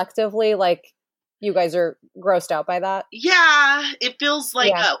that collectively, like, you guys are grossed out by that? Yeah, it feels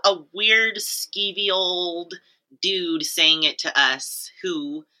like a weird, skeevy old dude saying it to us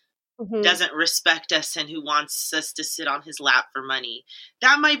who doesn't respect us and who wants us to sit on his lap for money.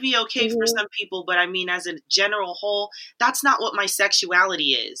 That might be okay for some people, but I mean, as a general whole, that's not what my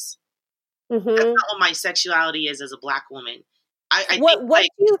sexuality is. That's not what my sexuality is as a Black woman. What do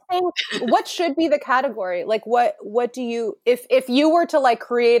you think? What should be the category? Like, what do you, if you were to like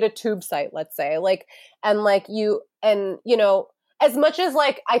create a tube site, let's say, like, and like you know, as much as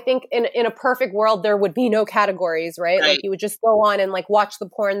like, I think in a perfect world, there would be no categories, right? Like you would just go on and like watch the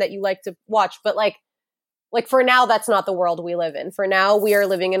porn that you like to watch. But like for now, that's not the world we live in. For now, we are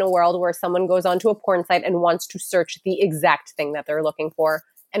living in a world where someone goes onto a porn site and wants to search the exact thing that they're looking for.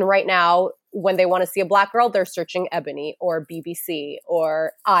 And right now, when they want to see a Black girl, they're searching ebony or BBC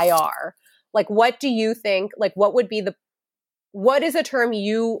or IR. Like, what do you think? Like, what is a term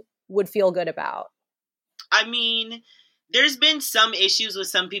you would feel good about? I mean, there's been some issues with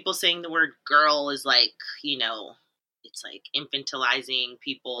some people saying the word girl is like, you know, it's like infantilizing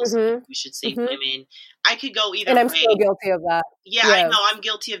people. So we should say women. I could go either way. And I'm so guilty of that. Yeah, yes. I know. I'm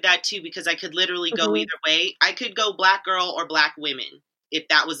guilty of that too, because I could literally go either way. I could go Black girl or Black women. If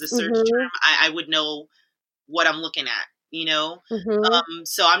that was the search term, I would know what I'm looking at. you know? Mm-hmm.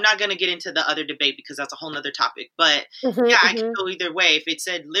 So I'm not going to get into the other debate because that's a whole nother topic. But Mm-hmm. yeah, I could Mm-hmm. go either way. If it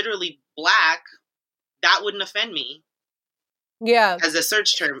said literally black, that wouldn't offend me Yeah. as a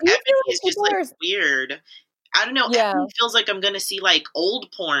search term. Do you feel Ebony like is just people like are? weird. I don't know. Yeah. Ebony feels like I'm going to see like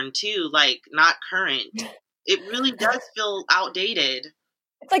old porn too, like not current. It really does feel outdated.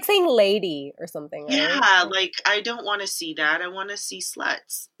 It's like saying lady or something, right? Yeah, like I don't want to see that. I want to see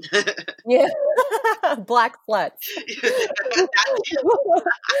sluts. Yeah. Black sluts. That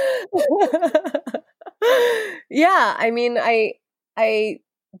too. Yeah, I mean, I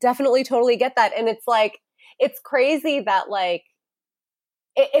definitely totally get that, and it's like it's crazy that like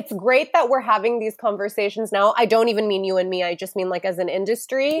it's great that we're having these conversations now. I don't even mean you and me. I just mean like as an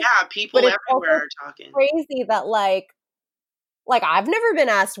industry. Yeah, But people it's everywhere also are talking. crazy that like I've never been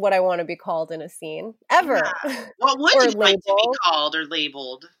asked what I want to be called in a scene ever Yeah. What would or you like to be labeled. called or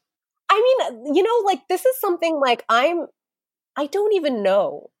labeled? I mean, like this is something like I don't even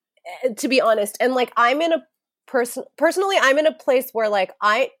know, to be honest. And like I'm in a personally I'm in a place where like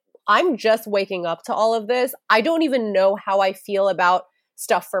I'm just waking up to all of this. I don't even know how I feel about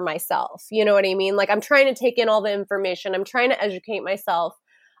stuff for myself. You know what I mean? Like I'm trying to take in all the information. I'm trying to educate myself.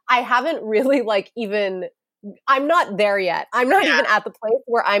 I haven't really like even I'm not there yet. I'm not Yeah, even at the place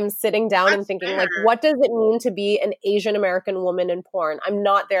where I'm sitting down and that's thinking fair. like what does it mean to be an Asian American woman in porn? I'm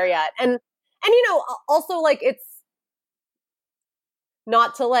not there yet. And also like it's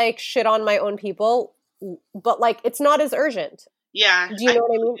not to like shit on my own people, but like it's not as urgent. Yeah, Do you know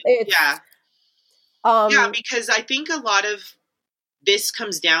what I mean? yeah, It's yeah. um Because I think a lot of this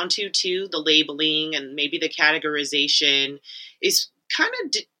comes down to too the labeling and maybe the categorization is kind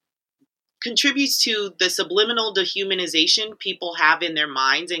of contributes to the subliminal dehumanization people have in their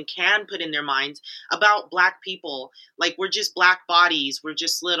minds and can put in their minds about Black people. Like we're just Black bodies. We're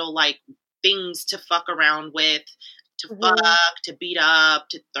just little like things to fuck around with, to fuck, mhm, to beat up,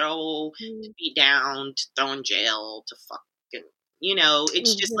 to throw, to mhm, beat down, to throw in jail, to fucking,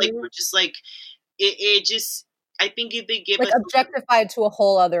 it's just like mhm. we're just like it just. I think if they give Like us, objectified to a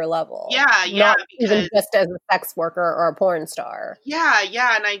whole other level, yeah, not even because just as a sex worker or a porn star. yeah,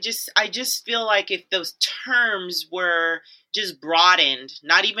 and I just feel like if those terms were just broadened,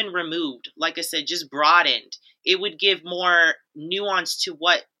 not even removed, like I said, just broadened, it would give more nuance to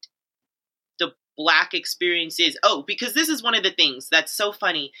what the Black experience is. Oh, because this is one of the things that's so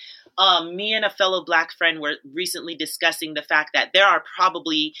funny. Me and a fellow Black friend were recently discussing the fact that there are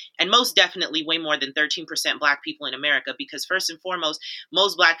probably, and most definitely, way more than 13% Black people in America. Because first and foremost,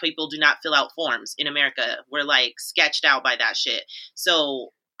 most Black people do not fill out forms in America. We're like sketched out by that shit. So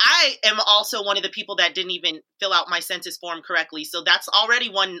I am also one of the people that didn't even fill out my census form correctly. So that's already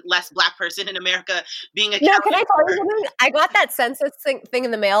one less Black person in America being No, can accounted I tell you for. something? I got that census thing in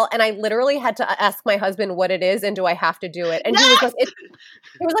the mail, and I literally had to ask my husband what it is and do I have to do it. And he was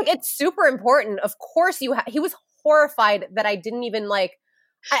Yes! like, it's super important. Of course you. He was horrified that I didn't even like.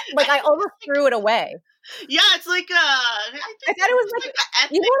 I almost threw it away. Yeah, it's like I I think thought it was it's like, like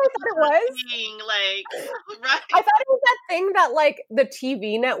an you know ethics what I thought it was? thing, like right? I thought it was that thing that like the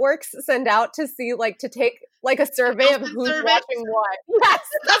TV networks send out to see like to take like a survey of Nielsen who's survey. watching what. Yes,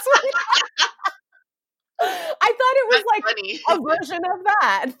 that's what I thought it was That's like funny. a version of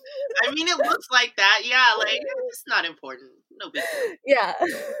that. I mean, it looks like that. Yeah, like it's not important. No big deal. Yeah.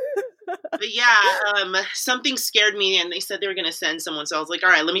 But yeah, something scared me, and they said they were gonna send someone. So I was like, all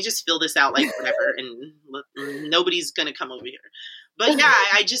right, let me just fill this out, like whatever, and nobody's gonna come over here. But yeah,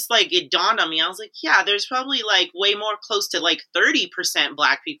 I just like it dawned on me. I was like, yeah, there's probably like way more close to like 30%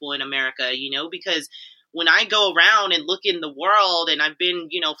 Black people in America, because when I go around and look in the world, and I've been,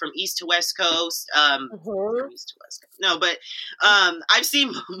 from east to west coast, Mhm. from east to west coast, no, but I've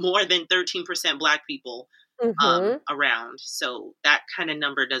seen more than 13% Black people Mhm. around. So that kind of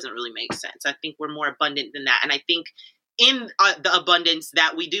number doesn't really make sense. I think we're more abundant than that. And I think in the abundance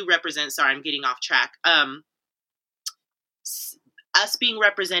that we do represent, sorry, I'm getting off track. Us being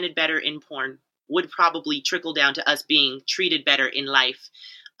represented better in porn would probably trickle down to us being treated better in life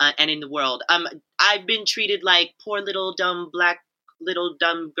and in the world. I've been treated like poor little dumb Black little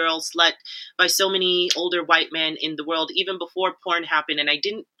dumb girl slut by so many older white men in the world, even before porn happened. And I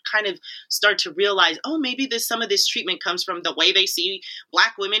didn't kind of start to realize, oh, maybe some of this treatment comes from the way they see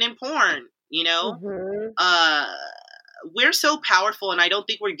Black women in porn, Mhm. we're so powerful, and I don't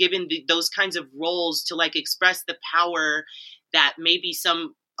think we're given those kinds of roles to like express the power that maybe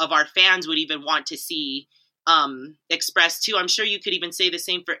some of our fans would even want to see expressed too. I'm sure you could even say the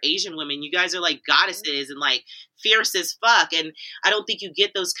same for Asian women. You guys are like goddesses and like fierce as fuck, and I don't think you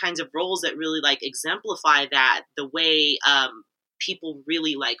get those kinds of roles that really like exemplify that the way people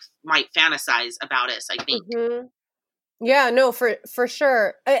really like might fantasize about us, I think. Mhm. Yeah, no, for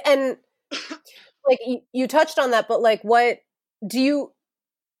sure. And like you touched on that, but like what do you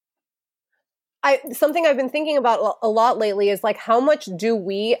something I've been thinking about a lot lately is like how much do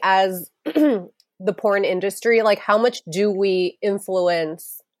we as the porn industry, like how much do we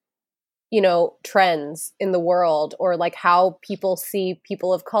influence, you know, trends in the world, or like how people see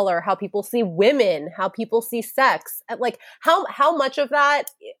people of color, how people see women, how people see sex, like how much of that,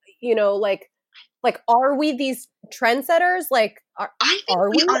 you know, like are we these trendsetters? Like I think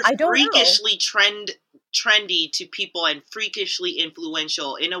are we we? are I don't know. freakishly trendy to people and freakishly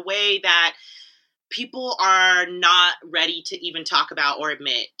influential in a way that people are not ready to even talk about or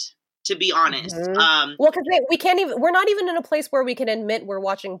admit, to be honest. Mm-hmm. Well, because we can't even, we're not even in a place where we can admit we're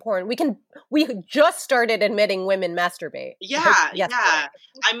watching porn. We just started admitting women masturbate. Like, Yeah, yesterday. yeah.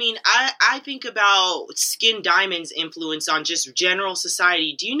 I mean, I think about Skin Diamond's influence on just general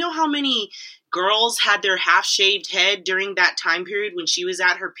society. Do you know how many girls had their half-shaved head during that time period when she was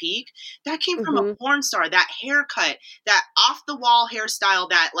at her peak? That came from a Mm-hmm. porn star. That haircut, that off-the-wall hairstyle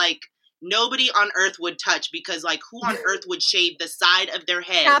that, like, nobody on earth would touch, because, like, who on earth would shave the side of their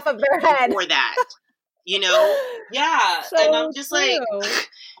head Half of their head. before that? You know? Yeah. And I'm So just true.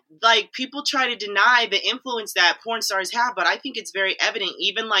 like people try to deny the influence that porn stars have, but I think it's very evident.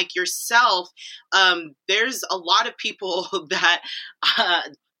 Even like yourself, there's a lot of people that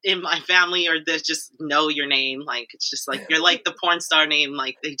in my family or that just know your name. Like it's just like you're like the porn star name,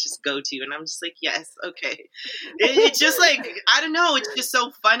 like they just go to, and I'm just like, yes, okay. It's just like I don't know. It's just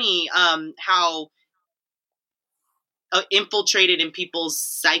so funny how infiltrated in people's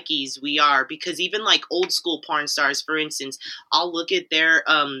psyches we are, because even like old school porn stars, for instance, I'll look at their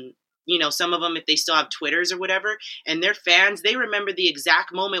you know, some of them, if they still have Twitters or whatever, and their fans, they remember the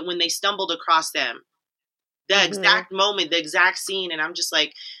exact moment when they stumbled across them, the Mm-hmm. exact moment, the exact scene. And I'm just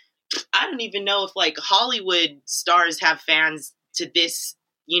like, I don't even know if like Hollywood stars have fans to this,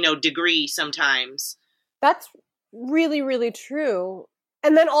 you know, degree sometimes. That's really, really true.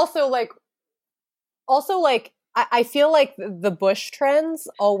 And then also like I feel like the Bush trends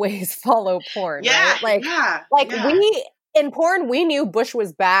always follow porn, Yeah, right? yeah, Like yeah. we in porn we knew Bush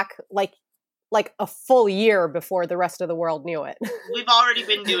was back like a full year before the rest of the world knew it. We've already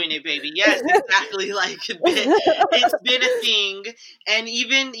been doing it, baby. Yes, exactly. Like it's been a thing, and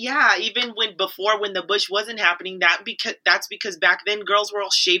even yeah, even when the Bush wasn't happening, that's because back then girls were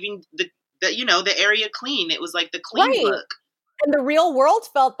all shaving the you know the area clean. It was like the clean Right. look. And the real world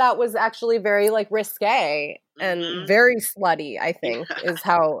felt that was actually very like risque and Hmm. very slutty, I think, is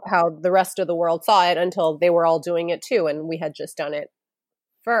how the rest of the world saw it until they were all doing it too and we had just done it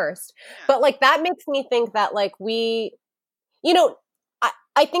first. Yeah. But like that makes me think that like we, you know,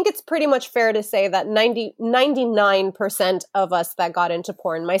 I think it's pretty much fair to say that 99% of us that got into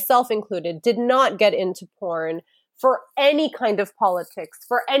porn, myself included, did not get into porn for any kind of politics,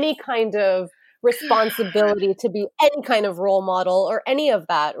 for any kind of God. responsibility to be any kind of role model or any of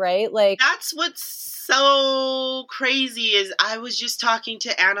that, right? Like, That's what's so crazy is I was just talking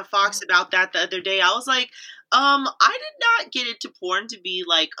to Anna Fox about that the other day. I was like, I did not get into porn to be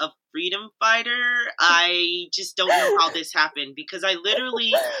like a freedom fighter. I just don't know how this happened, because I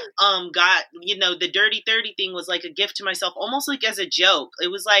literally got, you know, the dirty 30 thing was like a gift to myself, almost like as a joke. It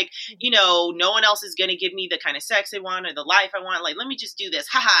was like, you know, no one else is gonna give me the kind of sex I want or the life I want. Like, let me just do this.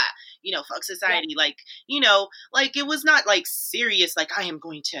 Haha, you know, fuck yeah. society. Like, you know, like it was not like serious, like I am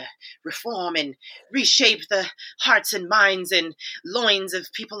going to reform and reshape the hearts and minds and loins of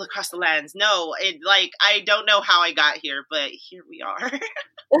people across the lands. No, it like I don't know how I got here, but here we are.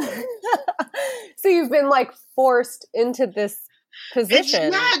 So you've been like forced into this It's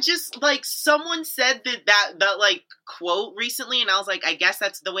position. yeah, just like someone said that like quote recently, and I was like, I guess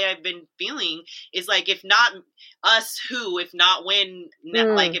that's the way I've been feeling. Is like, if not us, who? If not when?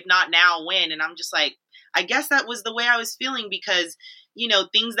 Like, Mm, if not now, when? And I'm just like, I guess that was the way I was feeling, because you know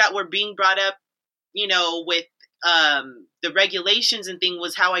things that were being brought up, you know, with the regulations and thing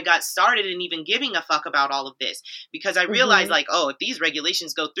was how I got started and even giving a fuck about all of this, because I realized mm-hmm, like, oh, if these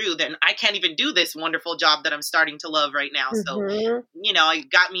regulations go through, then I can't even do this wonderful job that I'm starting to love right now. So, mm-hmm. you know, it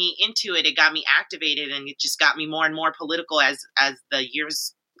got me into it. It got me activated, and it just got me more and more political as the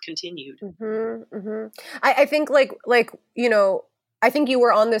years continued. Mm-hmm, mm-hmm. I think like you know, I think you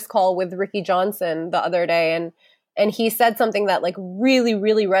were on this call with Ricky Johnson the other day, and he said something that like really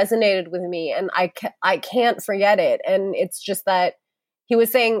really resonated with me, and I can't forget it. And it's just that he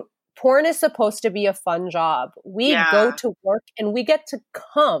was saying porn is supposed to be a fun job. We go Yeah, to work and we get to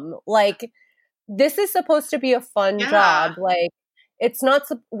come. Like this is supposed to be a fun yeah, job. Like it's not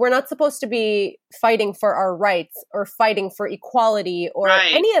we're not supposed to be fighting for our rights or fighting for equality or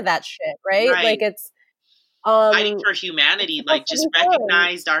right, any of that shit, right? Like right. Fighting Um, for it's humanity, supposed like to just be fun.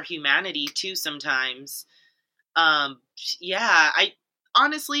 recognized our humanity too sometimes. Um, yeah, I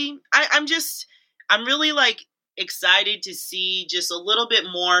honestly, I'm really like excited to see just a little bit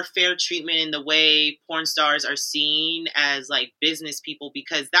more fair treatment in the way porn stars are seen as like business people,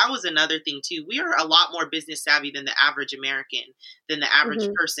 because that was another thing too. We are a lot more business savvy than the average American, than the average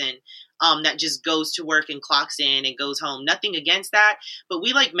Hmm. person. That just goes to work and clocks in and goes home. Nothing against that, but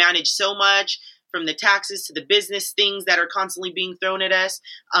we like manage so much, from the taxes to the business things that are constantly being thrown at us.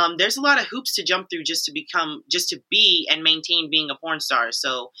 There's a lot of hoops to jump through just to be and maintain being a porn star.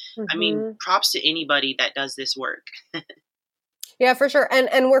 So, I mean, Hmm. props to anybody that does this work. Yeah, for sure.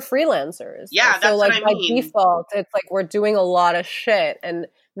 And we're freelancers. Yeah, So that's what like I by mean. default, it's like we're doing a lot of shit and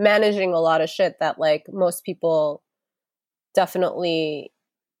managing a lot of shit that like most people definitely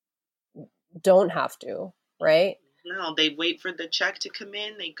don't have to, right? No, they wait for the check to come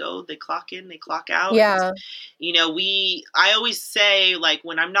in. They go, they clock in, they clock out. Yeah. I always say, like,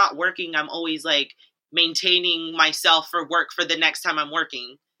 when I'm not working, I'm always like maintaining myself for work for the next time I'm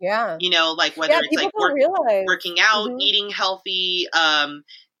working. Yeah. Like whether Yeah, it's people like don't realize. working out, Hmm. eating healthy,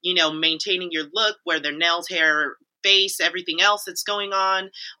 maintaining your look, where their nails, hair, face, everything else that's going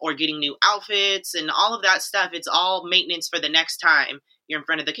on, or getting new outfits and all of that stuff. It's all maintenance for the next time you're in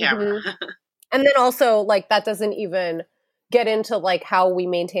front of the camera. Hmm. And then also, like, that doesn't even get into like how we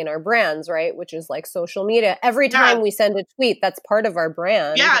maintain our brands, right? Which is like social media. Every Yeah, time we send a tweet, that's part of our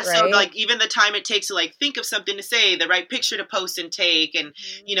brand, yeah, so right? like even the time it takes to like think of something to say, the right picture to post and take, and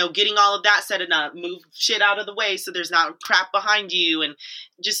Mhm. getting all of that set up, move shit out of the way so there's not crap behind you, and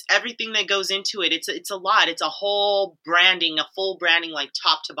just everything that goes into it. It's a lot. It's a whole branding, a full branding, like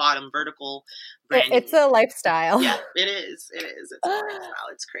top to bottom, vertical It's branding. a lifestyle. Yeah, it is. It is. It's a lifestyle.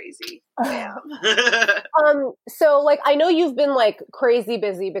 It's crazy. Damn. So like I know you've been like crazy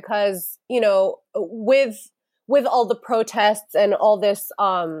busy because, with all the protests and all this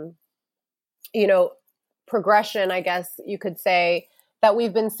you know, progression, I guess you could say, that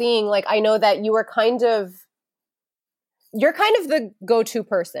we've been seeing, like I know that you're kind of the go-to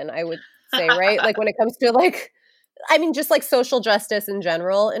person, I would say, right? Like when it comes to like I mean just like social justice in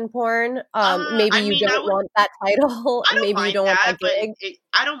general in porn. Maybe I you mean, don't want that title, I don't maybe you mind don't want that, that but gig.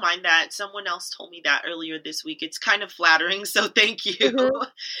 I don't mind that. Someone else told me that earlier this week. It's kind of flattering, so thank you. Mhm.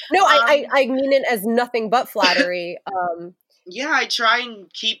 No, Um, I mean it as nothing but flattery. yeah, I try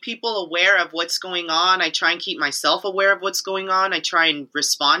and keep people aware of what's going on. I try and keep myself aware of what's going on. I try and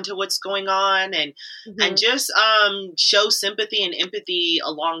respond to what's going on, and Mhm. just show sympathy and empathy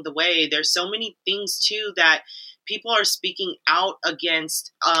along the way. There's so many things too that people are speaking out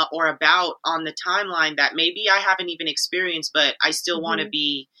against or about on the timeline that maybe I haven't even experienced, but I still want to Mhm.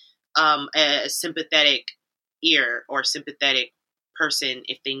 be a sympathetic ear or sympathetic person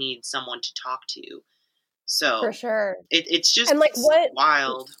if they need someone to talk to. For So sure. it's just And like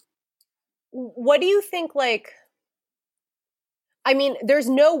wild. what do you think, like I mean, there's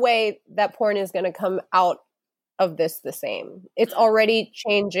no way that porn is going to come out of this the same. It's Mm. already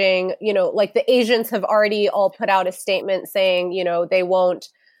changing, like the Asians have already all put out a statement saying, they will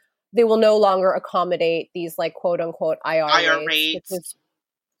no longer accommodate these like quote unquote IR IR rates, which rates. is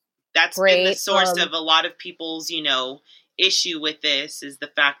That's been the great. source of a lot of people's, issue with this, is the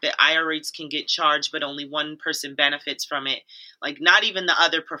fact that IR rates can get charged, but only one person benefits from it. Like, not even the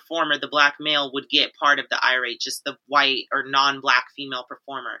other performer, the black male, would get part of the IR rate, just the white or non-black female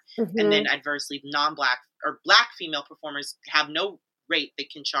performer. And then Mhm. adversely, non-black or black female performers have no rate they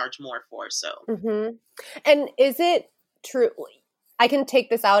can charge more for. So, Mhm. And is it true? I can take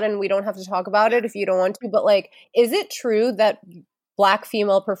this out and we don't have to talk about yeah. it if you don't want to, but like, is it true that black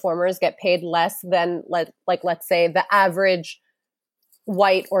female performers get paid less than like let's say the average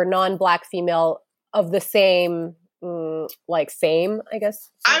white or non-black female of the same like fame, I guess?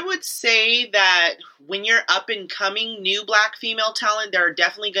 I would say that when you're up and coming new black female talent, there are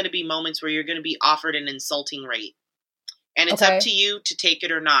definitely going to be moments where you're going to be offered an insulting rate. And it's up Okay. to you to take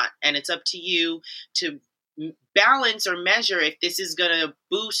it or not. And it's up to you to balance or measure if this is going to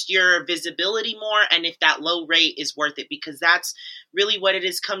boost your visibility more and if that low rate is worth it, because that's really what it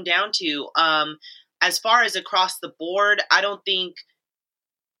has come down to. As far as across the board, I don't think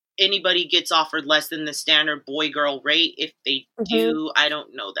anybody gets offered less than the standard boy girl rate. If they Mhm. do, I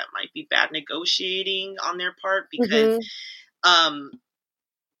don't know, that might be bad negotiating on their part, because Mhm. um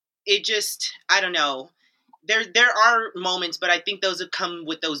it just, I don't know. There are moments, but I think those have come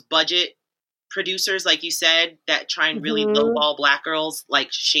with those budget producers, like you said, that try and really Mhm. lowball black girls, like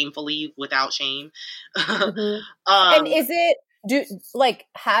shamefully without shame. Mhm. And um, is it do like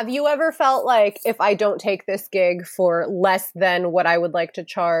have you ever felt like if I don't take this gig for less than what I would like to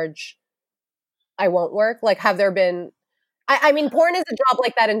charge, I won't work? Like, have there been, I mean, porn is a job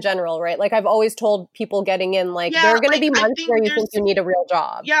like that in general, right? Like, I've always told people getting in, like, there are going to be months where you think you need a real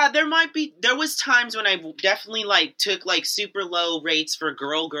job. Yeah, there was times when I definitely, like, took, like, super low rates for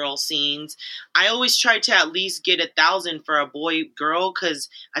girl scenes. I always tried to at least get 1,000 for a boy-girl, because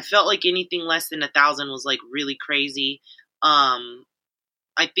I felt like anything less than 1,000 was, like, really crazy.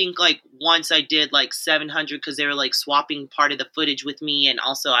 I think, like, once I did, like, 700 because they were, like, swapping part of the footage with me, and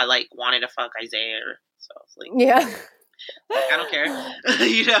also I, like, wanted to fuck Isaiah, so I was like... Yeah. I don't care.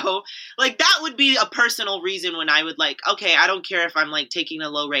 You know, like, that would be a personal reason when I would, like, okay, I don't care if I'm, like, taking a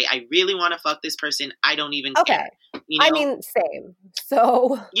low rate. I really want to fuck this person. I don't even care. You know? I mean, same.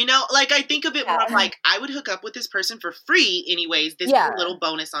 So, you know, like, I think of it more of, like, I would hook up with this person for free anyways. This is a little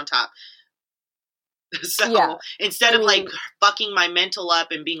bonus on top. So instead of, like, fucking my mental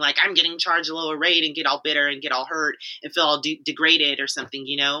up and being like, I'm getting charged a lower rate and get all bitter and get all hurt and feel all degraded or something,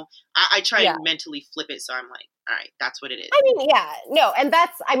 you know, I try and mentally flip it. So I'm like, all right, that's what it is. I mean, no. And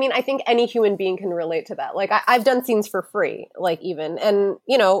that's, I mean, I think any human being can relate to that. Like, I've done scenes for free, like, even, and,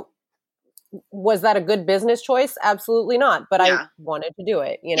 you know, was that a good business choice? Absolutely not. But I wanted to do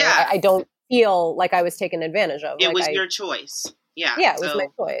it. You know, I don't feel like I was taken advantage of. It was your choice. Yeah, it was my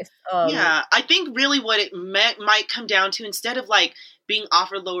choice. I think really what it might come down to, instead of, like, being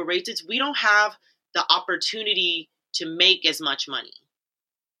offered lower rates, it's we don't have the opportunity to make as much money.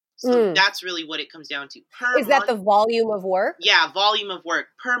 So that's really what it comes down to. Is that the volume of work? Yeah, volume of work.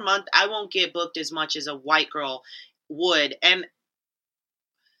 Per month, I won't get booked as much as a white girl would. And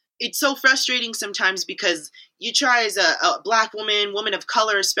it's so frustrating sometimes because you try as a black woman of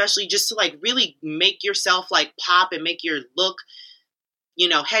color especially, just to, like, really make yourself, like, pop and make your look, you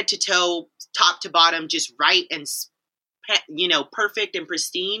know, head to toe, top to bottom, just right and, you know, perfect and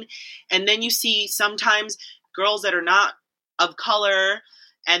pristine. And then you see sometimes girls that are not of color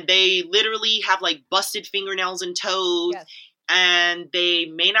and they literally have, like, busted fingernails and toes. Yes. And they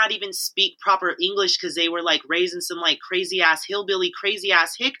may not even speak proper English because they were, like, raised in some, like, crazy-ass hillbilly,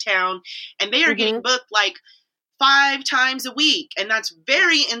 crazy-ass hick town. And they are getting booked, like, 5 times a week. And that's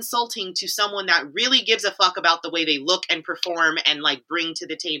very insulting to someone that really gives a fuck about the way they look and perform and, like, bring to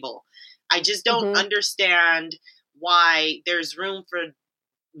the table. I just don't understand why there's room for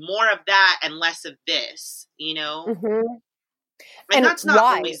more of that and less of this, you know? And that's not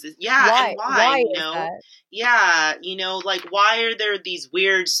always, and why, you know? Yeah, you know, like, why are there these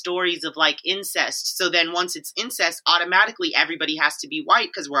weird stories of, like, incest? So then once it's incest, automatically everybody has to be white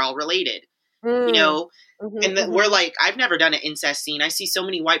because we're all related, you know? And we're like, I've never done an incest scene. I see so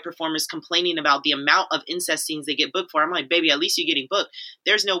many white performers complaining about the amount of incest scenes they get booked for. I'm like, baby, at least you're getting booked.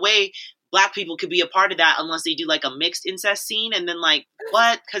 There's no way black people could be a part of that unless they do, like, a mixed incest scene. And then, like,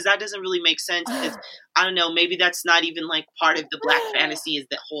 what? Because that doesn't really make sense. Because, I don't know, maybe that's not even, like, part of the black fantasy is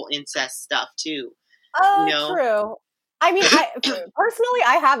the whole incest stuff, too. Oh, you know? True. I mean, personally,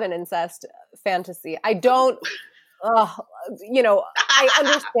 I have an incest fantasy. I don't, you know, I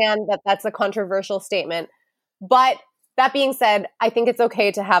understand that that's a controversial statement. But that being said, I think it's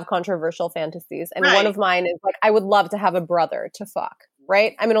okay to have controversial fantasies. And one of mine is, like, I would love to have a brother to fuck.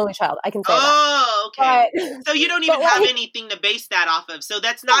 Right? I'm an only child. I can say that. Oh, okay. But, so you don't even have anything to base that off of. So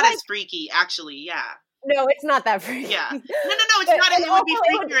that's not as freaky, actually. Yeah. No, it's not that freaky. Yeah. No, it's not. It would be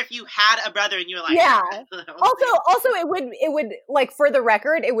freakier if you had a brother and you were like, yeah. Also, it would, like, for the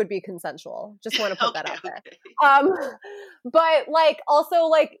record, it would be consensual. Just want to put that out there. But, like, also,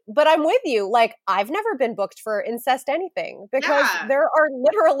 like, but I'm with you. Like, I've never been booked for incest anything because there are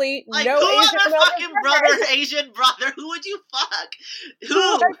literally, like, no Asian fucking Asian brother. Who would you fuck? Who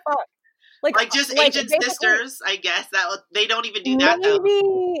would I fuck? Like just Asian sisters, I guess. They don't even do that, though.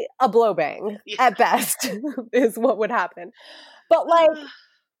 Maybe a blowbang at best is what would happen. But, like,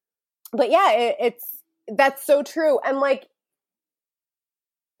 but yeah, that's so true. And, like,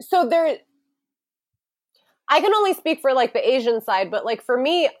 so I can only speak for, like, the Asian side, but, like, for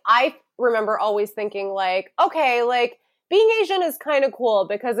me, I remember always thinking, like, okay, like, being Asian is kind of cool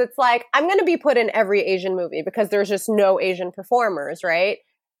because it's like, I'm going to be put in every Asian movie because there's just no Asian performers, right?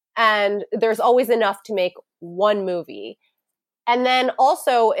 And there's always enough to make one movie. And then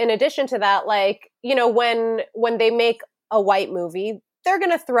also, in addition to that, like, you know, when they make a white movie, they're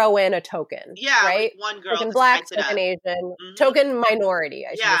going to throw in a token. Yeah, right? Like one girl. Token black, token Asian, token minority,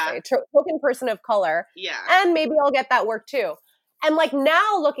 I should say. Token person of color. Yeah. And maybe I'll get that work too. And, like,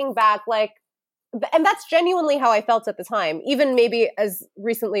 now looking back, like, and that's genuinely how I felt at the time, even maybe as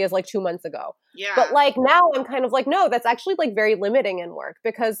recently as, like, 2 months ago. Yeah. But, like, now I'm kind of like, no, that's actually, like, very limiting in work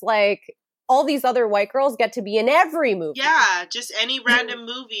because, like, all these other white girls get to be in every movie. Yeah, just any random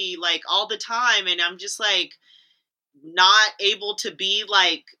movie, like, all the time. And I'm just like, not able to be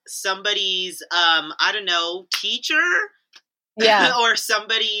like somebody's I don't know, teacher Yeah. or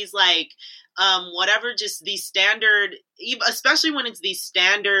somebody's like whatever, just these standard, especially when it's these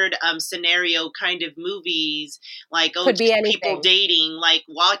standard scenario kind of movies, like, oh, Could be just people anything. dating, like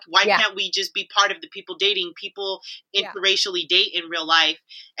why Yeah. can't we just be part of the people dating? People Yeah. interracially date in real life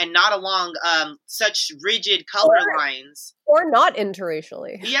and not along such rigid color lines. Or not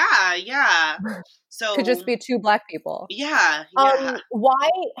interracially. Yeah. So Could just be two Black people. yeah. Why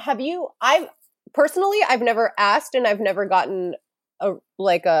have you? I've never asked, and I've never gotten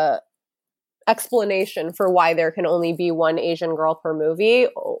a explanation for why there can only be one Asian girl per movie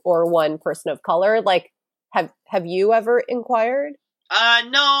or one person of color. Like, have you ever inquired?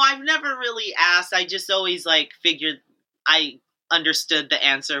 No, I've never really asked. I just always like figured, I understood the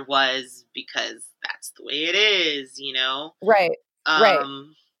answer was because that's the way it is, you know? Right. Right.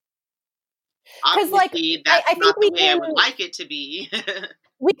 Because, like, Obviously, that's I not think the way I would like it to be.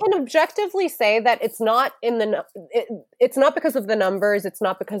 we can objectively say that it's not it's not because of the numbers, it's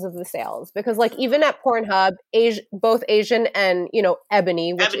not because of the sales, because, like, even at Pornhub, both Asian and,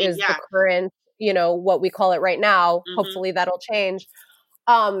 ebony, which is the current, what we call it right now. Mm-hmm. Hopefully that'll change.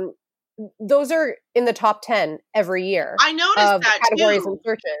 Those are in the top 10 every year. I noticed that categories too. And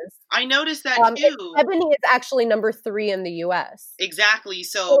searches. I noticed that too. Ebony is actually number 3 in the US. Exactly.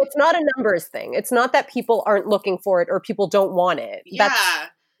 So it's not a numbers thing. It's not that people aren't looking for it or people don't want it. Yeah. That's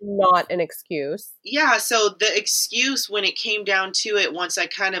not an excuse. Yeah. So the excuse, when it came down to it, once I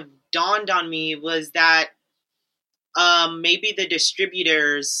kind of dawned on me, was that maybe the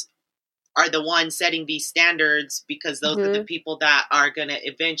distributors are the ones setting these standards, because those are the people that are going to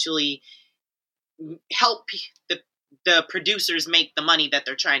eventually help the producers make the money that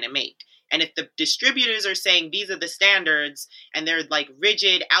they're trying to make. And if the distributors are saying these are the standards, and they're like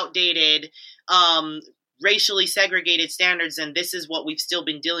rigid, outdated, racially segregated standards, and this is what we've still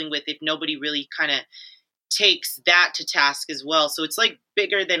been dealing with, if nobody really kind of takes that to task as well. So it's like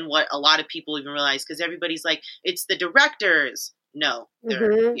bigger than what a lot of people even realize, because everybody's like, it's the directors. No,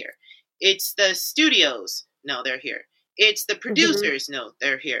 they're here. It's the studios. No, they're here. It's the producers. No,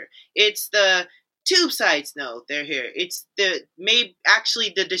 they're here. It's the tube sites. No, they're here. It's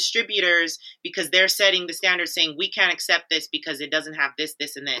actually the distributors, because they're setting the standards, saying we can't accept this because it doesn't have this,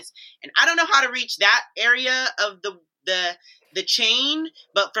 this, and this. And I don't know how to reach that area of the chain,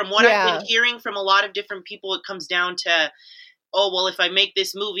 but from what I've been hearing from a lot of different people, it comes down to, oh, well, if I make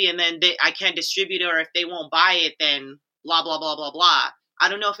this movie and then I can't distribute it, or if they won't buy it, then blah, blah, blah, blah, blah. I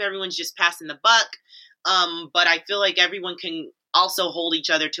don't know if everyone's just passing the buck, but I feel like everyone can also hold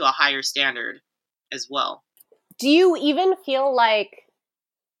each other to a higher standard as well. Do you even feel like,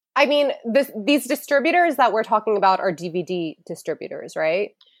 I mean, these distributors that we're talking about are DVD distributors,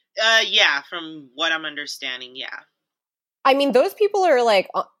 right? Yeah, from what I'm understanding, yeah. I mean, those people are like,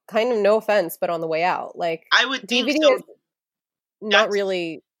 kind of, no offense, but on the way out. Like, I would think DVD so. Is not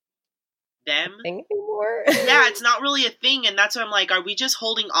really them thing anymore. Yeah, it's not really a thing, and that's why I'm like, are we just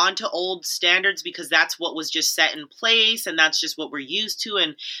holding on to old standards because that's what was just set in place, and that's just what we're used to,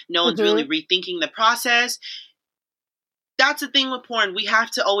 and no one's really rethinking the process? That's the thing with porn. We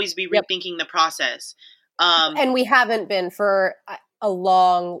have to always be rethinking the process. And we haven't been for a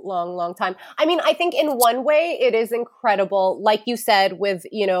long, long, long time. I mean, I think in one way it is incredible, like you said, with,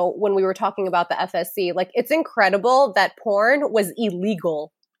 when we were talking about the FSC, like, it's incredible that porn was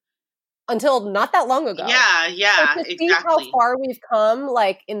illegal until not that long ago. Yeah, so to see how far we've come,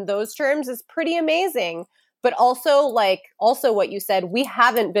 like, in those terms, is pretty amazing. But also what you said, we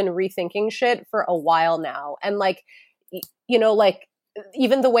haven't been rethinking shit for a while now. And, like, like,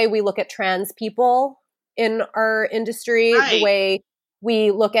 even the way we look at trans people in our industry, the way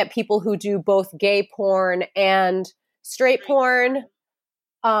we look at people who do both gay porn and straight porn,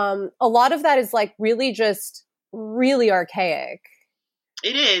 a lot of that is, like, really just really archaic.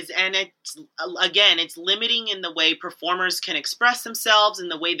 It is, and it's limiting in the way performers can express themselves, in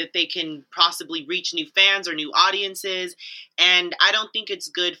the way that they can possibly reach new fans or new audiences, and I don't think it's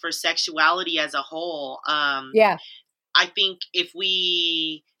good for sexuality as a whole. I think if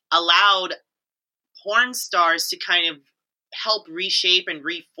we allowed porn stars to kind of help reshape and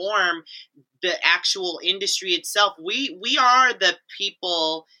reform the actual industry itself, we are the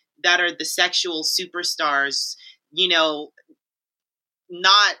people that are the sexual superstars,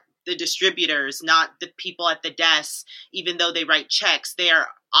 not the distributors, not the people at the desk, even though they write checks. They are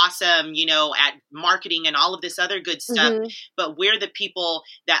awesome, at marketing and all of this other good stuff. But we're the people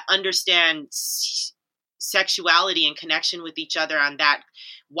that understand sexuality and connection with each other on that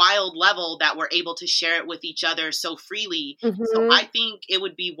wild level that we're able to share it with each other so freely. So Mm-hmm. I think it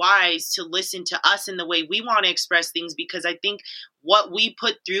would be wise to listen to us in the way we want to express things, because I think what we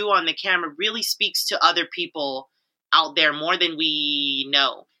put through on the camera really speaks to other people out there more than we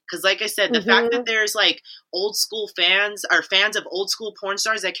know. Because like I said, the fact that there's like old school fans or fans of old school porn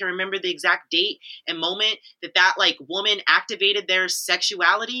stars that can remember the exact date and moment that like woman activated their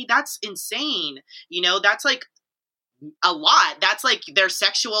sexuality, that's insane. You know, that's like a lot. That's like their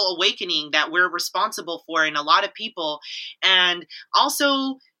sexual awakening that we're responsible for in a lot of people. And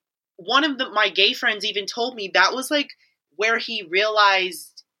also, one of my gay friends even told me that was like where he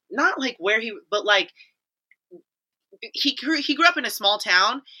realized, not like where he, but like he grew up in a small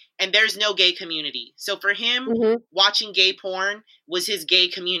town and there's no gay community. So for him, watching gay porn was his gay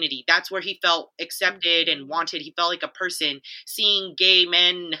community. That's where he felt accepted and wanted. He felt like a person. Seeing gay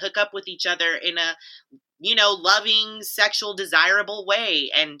men hook up with each other in a, you know, loving, sexual, desirable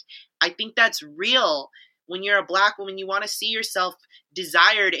way. And I think that's real. When you're a Black woman, you want to see yourself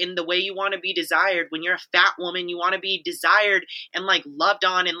desired in the way you want to be desired. When you're a fat woman, you want to be desired and like loved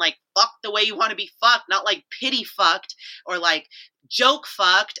on and like fucked the way you want to be fucked, not like pity fucked or like joke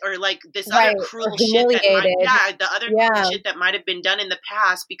fucked or like this other cruel shit that might have been done in the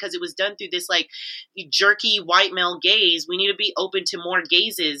past because it was done through this like jerky white male gaze. We need to be open to more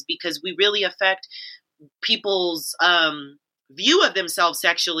gazes because we really affect people's view of themselves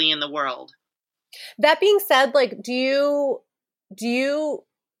sexually in the world. That being said, like, is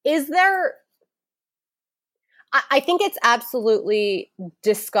there, I think it's absolutely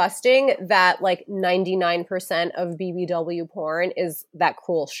disgusting that like 99% of BBW porn is that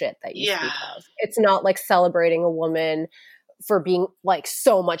cruel shit that you speak of. It's not like celebrating a woman for being like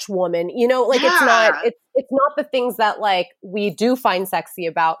so much woman, you know, like it's not the things that like we do find sexy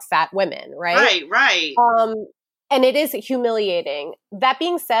about fat women, right? Right. And it is humiliating. That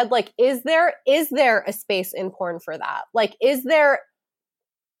being said, like, is there a space in porn for that? Like, is there,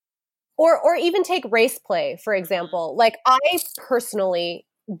 or even take race play, for example. Like, I personally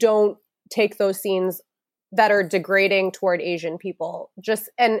don't take those scenes that are degrading toward Asian people.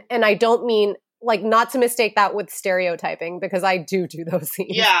 And I don't mean, like, not to mistake that with stereotyping, because I do those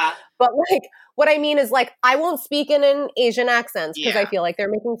scenes. Yeah. But like, what I mean is like, I won't speak in an Asian accent because I feel like they're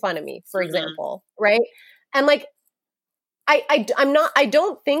making fun of me, for example, right? And like, I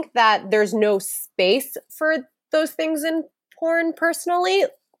don't think that there's no space for those things in porn personally,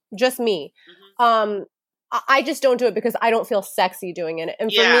 just me. I just don't do it because I don't feel sexy doing it.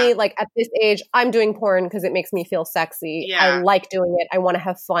 And for me, like at this age, I'm doing porn because it makes me feel sexy. I like doing it. I want to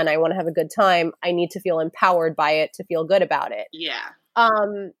have fun. I want to have a good time. I need to feel empowered by it to feel good about it.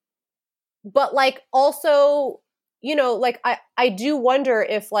 But like also, you know, like I do wonder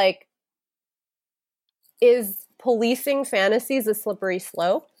if like, is policing fantasies a slippery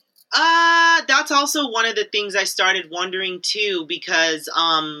slope? That's also one of the things I started wondering too, because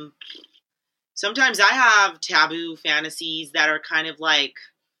sometimes I have taboo fantasies that are kind of like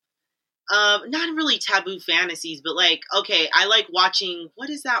not really taboo fantasies, but like, okay, I like watching,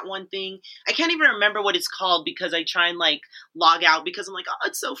 what is that one thing? I can't even remember what it's called because I try and like log out because I'm like, oh,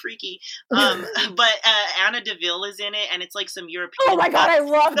 it's so freaky. But Anna Deville is in it and it's like some European. Oh my God, I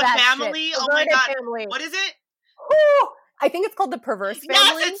love that family. Shit. Oh my God. Family. What is it? Ooh, I think it's called The Perverse Family.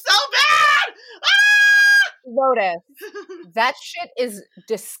 Yes, it's so bad! Ah! Lotus. That shit is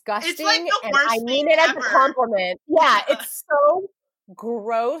disgusting. It's like the worst I mean it ever. as a compliment. Yeah, it's so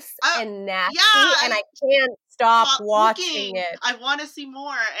gross and nasty, and I can't stop watching it. I want to see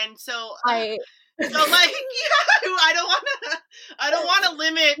more, and so like, I don't want to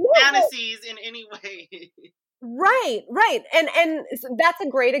limit fantasies in any way. Right, and that's a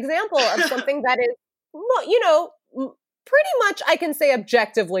great example of something that is, you know, pretty much I can say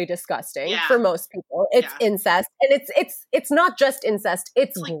objectively disgusting for most people. It's incest, and it's not just incest;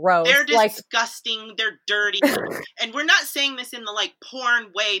 it's like, gross. They're disgusting. They're dirty, and we're not saying this in the like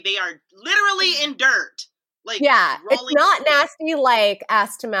porn way. They are literally in dirt. Like it's not nasty like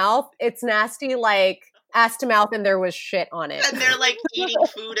ass to mouth. It's nasty like ass to mouth, and there was shit on it. And they're like eating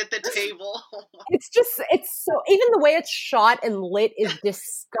food at the table. It's so, even the way it's shot and lit is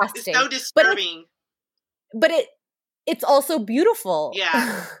disgusting. It's so disturbing. But it's also beautiful.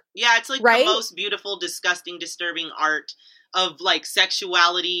 Yeah, it's like the most beautiful, disgusting, disturbing art of like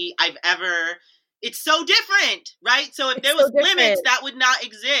sexuality I've ever. It's so different, right? So if there was limits, that would not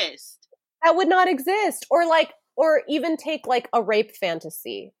exist. That would not exist. Or even take like a rape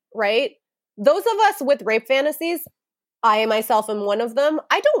fantasy, right? Those of us with rape fantasies, I myself am one of them.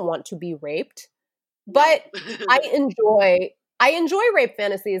 I don't want to be raped, but I enjoy rape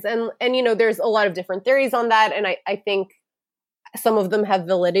fantasies. And, you know, there's a lot of different theories on that. And I think some of them have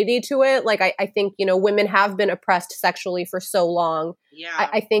validity to it. Like, I think, women have been oppressed sexually for so long. Yeah.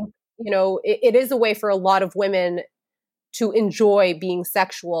 I think, it is a way for a lot of women to enjoy being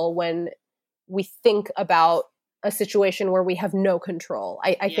sexual when we think about a situation where we have no control.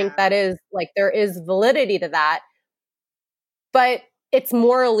 I think that is, like, there is validity to that, but it's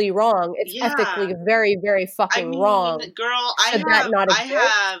morally wrong. It's ethically very, very fucking wrong. Girl, Should that not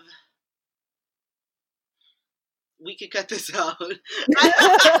exist? We could cut this out.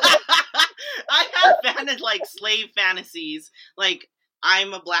 I have like slave fantasies. Like,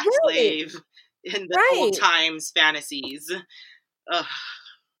 I'm a black slave in the old times fantasies. Ugh.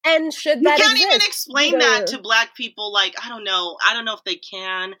 And should you that can't exist? even explain that to black people. Like, I don't know if they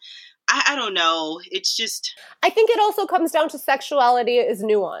can. I don't know. It's just, I think it also comes down to sexuality is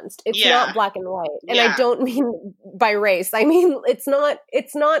nuanced. It's not black and white. And I don't mean by race. I mean, it's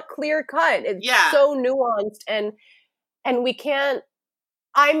not clear cut. It's so nuanced, and we can't,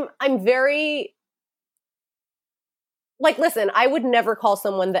 I'm very, like, listen, I would never call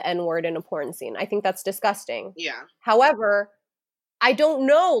someone the N-word in a porn scene. I think that's disgusting. Yeah. However, I don't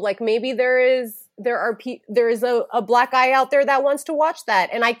know, like, maybe there is a black guy out there that wants to watch that,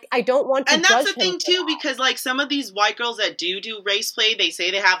 and I don't want to. And that's the thing too, because like some of these white girls that do race play, they say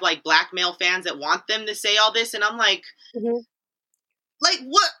they have like black male fans that want them to say all this, and I'm like, like,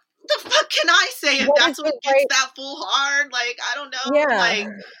 what the fuck can I say if that's what gets that full hard? Like, I don't know. Yeah. Like,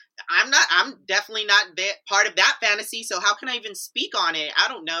 I'm definitely not part of that fantasy, so how can I even speak on it? I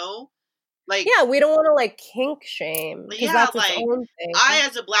don't know. Like, yeah, we don't want to like kink shame. Yeah, that's like, its own thing. I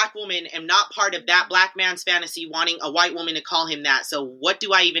as a black woman am not part of that black man's fantasy wanting a white woman to call him that. So what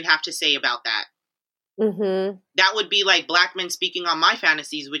do I even have to say about that? Mm-hmm. That would be like black men speaking on my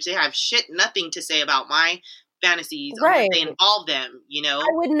fantasies, which they have nothing to say about my fantasies unless they involve them, I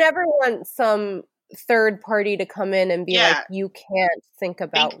would never want some third party to come in and be like, you can't think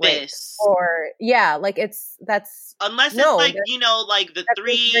about this, or like that's unless it's like like the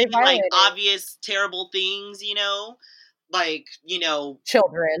three like obvious terrible things, like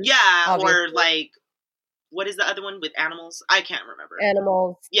children, obviously. Or like what is the other one with animals? I can't remember.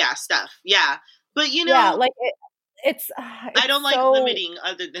 Animals, stuff, but like it's I don't like limiting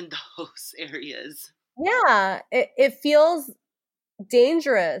other than those areas. Yeah, it feels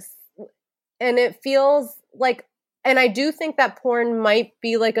dangerous. And it feels like, and I do think that porn might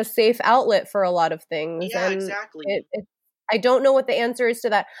be like a safe outlet for a lot of things. Yeah, and exactly. I don't know what the answer is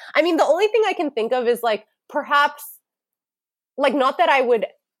to that. I mean, the only thing I can think of is like, perhaps, like, not that I would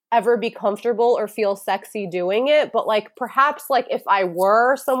ever be comfortable or feel sexy doing it, but like, perhaps like if I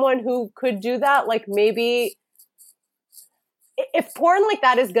were someone who could do that, like maybe if porn like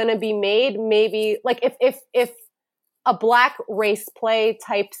that is going to be made, maybe like if a black race play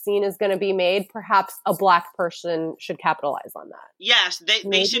type scene is going to be made, perhaps a black person should capitalize on that. Yes,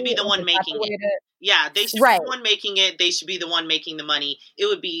 they should be the one making it. They should be the one making it. They should be the one making the money. It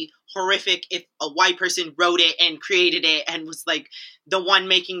would be horrific if a white person wrote it and created it and was like the one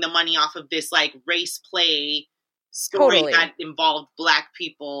making the money off of this like race play story that involved black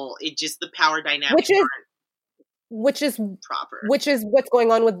people. It just, the power dynamics which is proper. Which is what's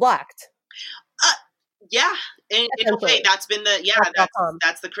going on with Blacked. Yeah, in a way, that's been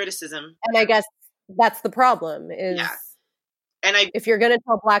that's the criticism, and I guess that's the problem. Is and if you're going to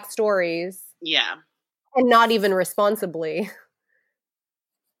tell black stories, and not even responsibly,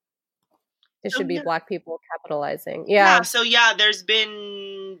 it should be black people capitalizing. So there's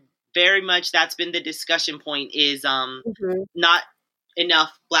been very much that's been the discussion point is not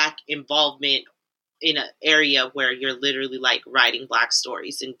enough black involvement in an area where you're literally like writing black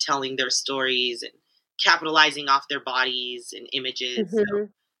stories and telling their stories and capitalizing off their bodies and images. So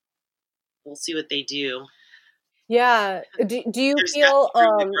we'll see what they do. Yeah. Do you feel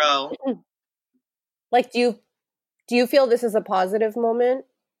like do you feel this is a positive moment?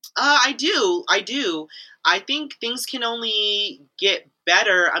 I do. I think things can only get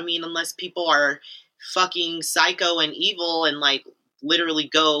better. I mean, unless people are fucking psycho and evil and like literally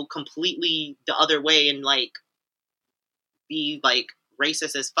go completely the other way and like be like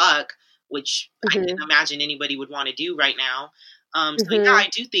racist as fuck, which I can't imagine anybody would want to do right now. So I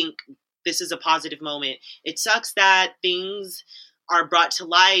do think this is a positive moment. It sucks that things are brought to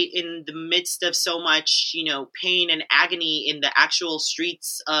light in the midst of so much, pain and agony in the actual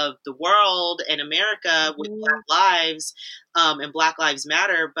streets of the world and America with Black lives, and Black Lives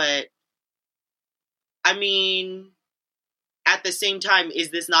Matter. But I mean, at the same time,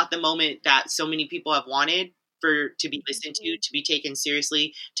 is this not the moment that so many people have wanted to be listened to be taken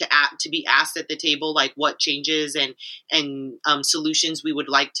seriously, to be asked at the table, like what changes and solutions we would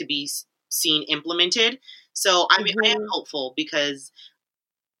like to be seen implemented? So I mean, I am Mm-hmm. hopeful because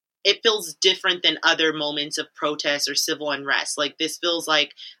it feels different than other moments of protest or civil unrest. Like this feels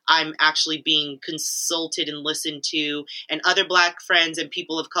like I'm actually being consulted and listened to. And other Black friends and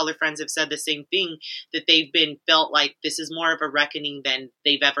people of color friends have said the same thing, that they've been felt like this is more of a reckoning than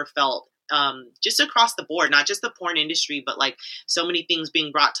they've ever felt. Just across the board, not just the porn industry, but like so many things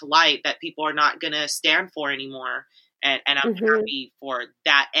being brought to light that people are not going to stand for anymore. And I'm Mm-hmm. happy for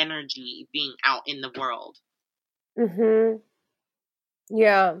that energy being out in the world. Mm-hmm.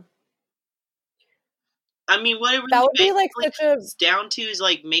 Yeah. I mean, what it That really would be like basically such a comes down to is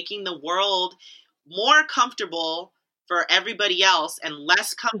like making the world more comfortable for everybody else and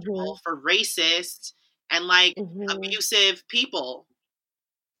less mm-hmm. comfortable for racist and like Mm-hmm. abusive people.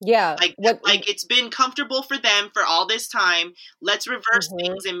 Yeah. Like it's been comfortable for them for all this time. Let's reverse Mm-hmm.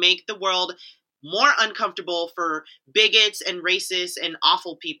 things and make the world more uncomfortable for bigots and racists and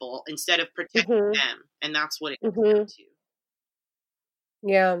awful people instead of protecting Mm-hmm. them. And that's what it comes Mm-hmm. down to.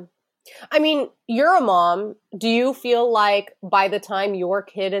 Yeah. I mean, you're a mom. Do you feel like by the time your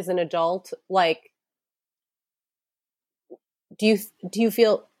kid is an adult, like do you do you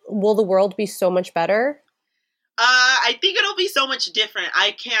feel will the world be so much better? I think it'll be so much different.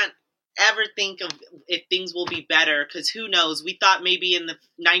 I can't ever think of if things will be better because who knows? We thought maybe in the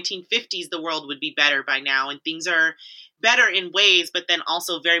 1950s the world would be better by now, and things are better in ways, but then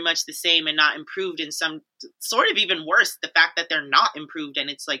also very much the same and not improved in some sort of even worse. The fact that they're not improved and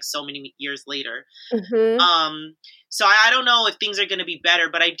it's like so many years later. Mm-hmm. Um, so I don't know if things are going to be better,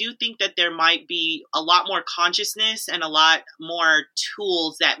 but I do think that there might be a lot more consciousness and a lot more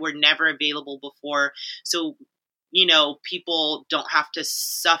tools that were never available before. So, you know, people don't have to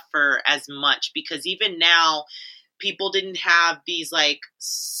suffer as much because even now, people didn't have these like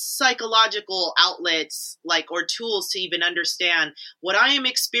psychological outlets like or tools to even understand what I am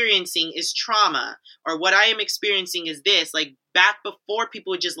experiencing is trauma or what I am experiencing is this. Like back before,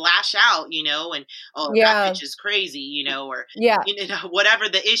 people would just lash out, you know, and oh, that Yeah. bitch is crazy, you know, or Yeah. you know, whatever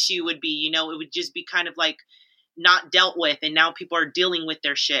the issue would be, you know, it would just be kind of like not dealt with, and now people are dealing with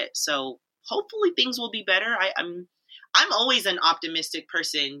their shit. So hopefully things will be better. I'm always an optimistic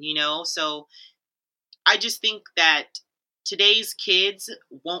person, you know, so I just think that today's kids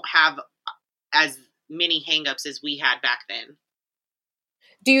won't have as many hangups as we had back then.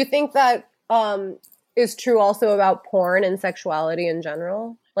 Do you think that is true also about porn and sexuality in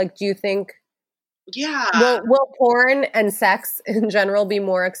general? Like, do you think Yeah. will porn and sex in general be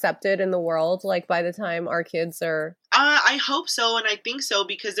more accepted in the world? Like by the time our kids are. I hope so, and I think so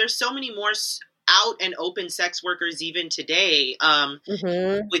because there's so many more out and open sex workers even today.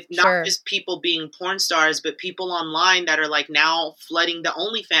 Mm-hmm. With not Sure. just people being porn stars, but people online that are like now flooding the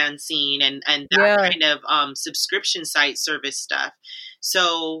OnlyFans scene and that Yeah. kind of subscription site service stuff.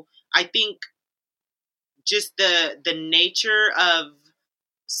 So I think just the nature of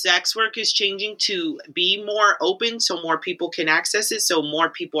sex work is changing to be more open so more people can access it, so more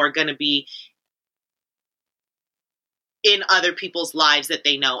people are going to be in other people's lives that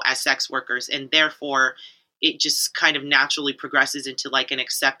they know as sex workers, and therefore it just kind of naturally progresses into like an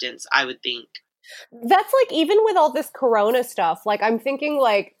acceptance, I would think. That's like even with all this corona stuff, like I'm thinking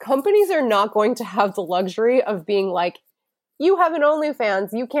like companies are not going to have the luxury of being like, you have an OnlyFans,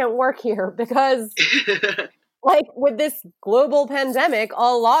 you can't work here because like with this global pandemic,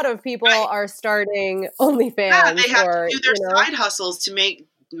 a lot of people Right. are starting Yeah, OnlyFans they have to or, do their side hustles to make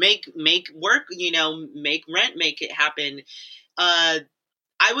work, you know, make rent, make it happen.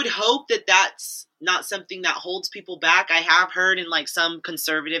 I would hope that that's not something that holds people back. I have heard in like some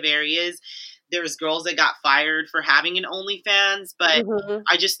conservative areas, there's girls that got fired for having an OnlyFans, but Mhm.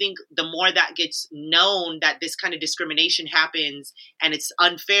 I just think the more that gets known that this kind of discrimination happens and it's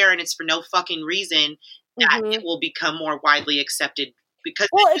unfair and it's for no fucking reason, that it Mhm. will become more widely accepted because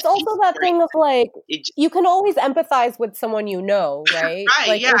Well, it it's just needs also to that be thing of like it you can always empathize with someone you know, right? right,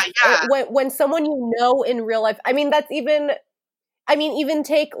 Like yeah, if yeah, when someone you know in real life, I mean that's even I mean even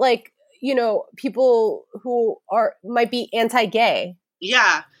take like, you know, people who are might be anti-gay.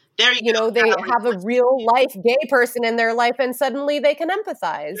 yeah. There you You go. know, they Yeah, like have a real life gay person in their life and suddenly they can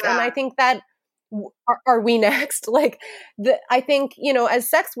empathize. And yeah, I think that are we next? Like I think, you know, as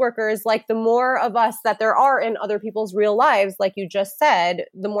sex workers, like the more of us that there are in other people's real lives, like you just said,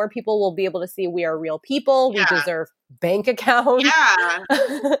 the more people will be able to see we are real people. We yeah, deserve bank accounts. yeah.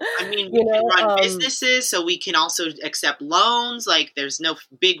 you I mean, we can know, run businesses, so we can also accept loans. Like, there's no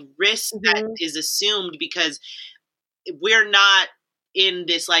big risk that mhm, is assumed because we're not in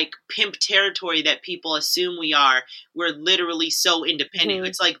this like pimp territory that people assume we are. We're literally so independent. mhm,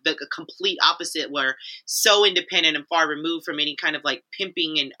 It's like the complete opposite. We're so independent and far removed from any kind of like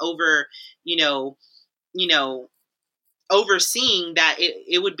pimping and over, you know, you know, overseeing that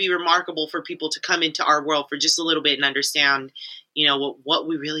it would be remarkable for people to come into our world for just a little bit and understand, what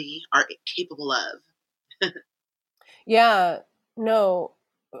we really are capable of. Yeah, no,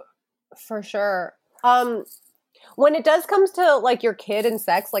 for sure. When it does comes to like your kid and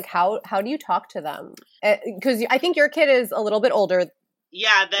sex, like how do you talk to them? Because I think your kid is a little bit older,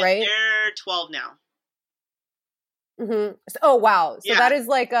 Yeah, right? they're 12 now. Mm-hmm. Oh wow! So Yeah, that is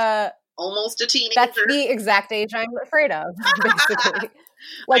like almost a teenager. that's the exact age I'm afraid of, basically. I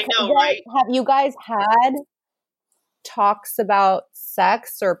Like, know, what right? have you guys had talks about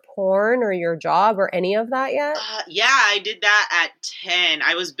sex or porn or your job or any of that yet? Yeah, I did that at 10.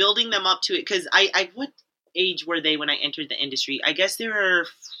 I was building them up to it because what age were they when I entered the industry? I guess they were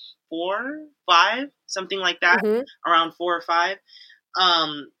 4, 5, something like that, Mm-hmm. around 4 or 5.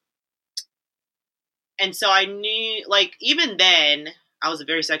 Um, and so I knew, like, even then, I was a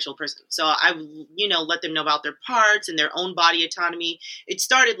very sexual person. So I, let them know about their parts and their own body autonomy. It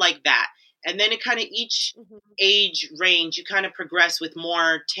started like that. And then it kind of, each Mm-hmm. age range, you kind of progress with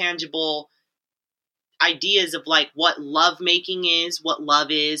more tangible ideas of like what love making is, what love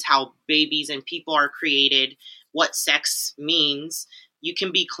is, how babies and people are created, what sex means. You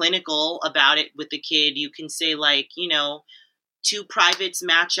can be clinical about it with the kid. You can say like, two privates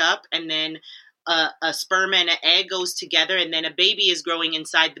match up and then a sperm and an egg goes together and then a baby is growing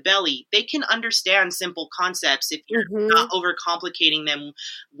inside the belly. They can understand simple concepts if you're Mm-hmm. not overcomplicating them,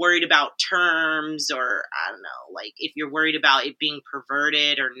 worried about terms, or I don't know, like if you're worried about it being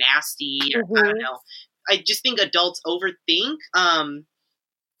perverted or nasty, or I don't Mm-hmm. know. I just think adults overthink.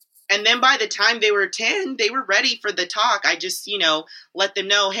 And then by the time they were 10, they were ready for the talk. I just, let them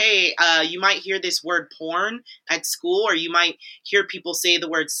know, hey, you might hear this word porn at school, or you might hear people say the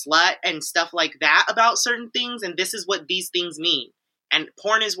word slut and stuff like that about certain things. And this is what these things mean. And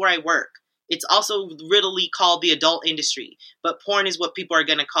porn is where I work. It's also riddily called the adult industry, but porn is what people are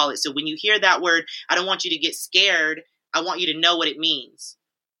going to call it. So when you hear that word, I don't want you to get scared. I want you to know what it means.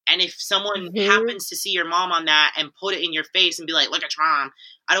 And if someone Mm-hmm. happens to see your mom on that and put it in your face and be like, look at your mom,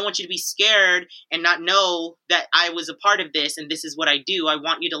 I don't want you to be scared and not know that I was a part of this and this is what I do. I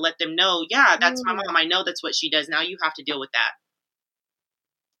want you to let them know, yeah, that's my mom. I know that's what she does. Now you have to deal with that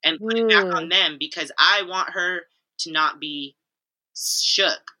and put it back on Mm-hmm. them because I want her to not be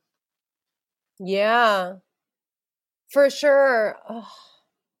shook. Yeah, for sure. Ugh.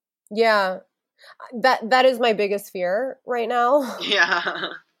 Yeah, that is my biggest fear right now. Yeah.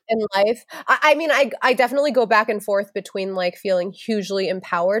 In life. I mean, I definitely go back and forth between like feeling hugely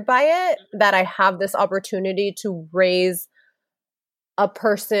empowered by it, that I have this opportunity to raise a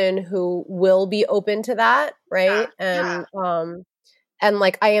person who will be open to that, right? Yeah. And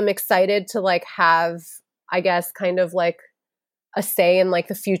like I am excited to like have, I guess, kind of like a say in like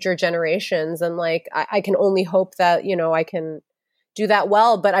the future generations. And like I can only hope that, I can do that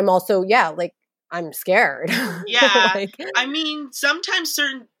well. But I'm also, yeah, like I'm scared. Yeah. Like I mean, sometimes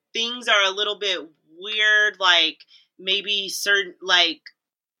certain things are a little bit weird, like maybe certain, like,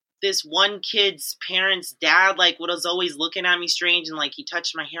 this one kid's parents' dad, like, was always looking at me strange and, like, he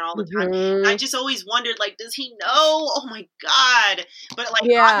touched my hair all the time. And I mhm. just always wondered, like, does he know? Oh, my God. But, like,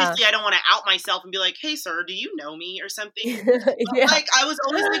 Yeah. obviously I don't want to out myself and be like, hey, sir, do you know me or something? Yeah. Like, I was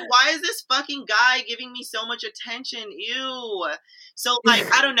always like, why is this fucking guy giving me so much attention? Ew. So, like,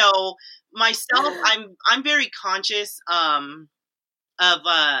 I don't know. Myself, I'm very conscious, of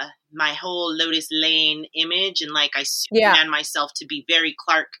my whole Lotus Lane image, and like I Yeah. Superman myself to be very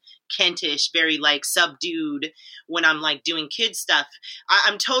Clark Kentish, very like subdued when I'm like doing kid stuff.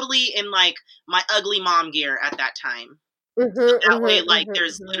 I'm totally in like my ugly mom gear at that time. So Mhm, that way, mhm, like mhm,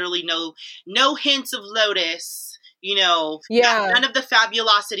 there's mhm. literally no hints of Lotus. Yeah. None of the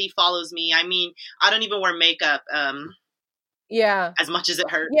fabulosity follows me. I mean, I don't even wear makeup Yeah. as much as it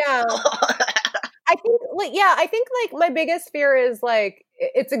hurts. Yeah. I think like my biggest fear is like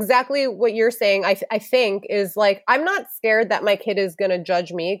it's exactly what you're saying. I think is like I'm not scared that my kid is going to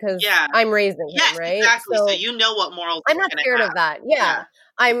judge me cuz Yeah. I'm raising him, Yes, right? exactly. So So you know what morals I'm you're not gonna scared have. of that. Yeah.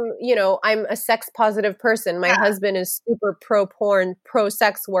 Yeah. I'm a sex positive person. My Yeah. husband is super pro porn, pro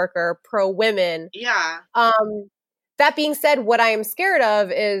sex worker, pro women. Yeah. Um that being said, what I am scared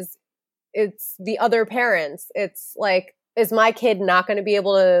of is it's the other parents. It's like, is my kid not going to be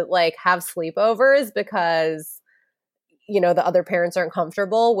able to like have sleepovers because, the other parents aren't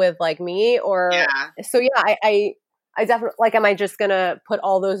comfortable with like me or Yeah. so yeah, I definitely like, am I just going to put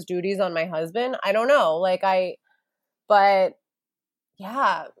all those duties on my husband? I don't know. But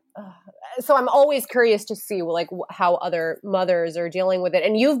yeah. So I'm always curious to see like how other mothers are dealing with it.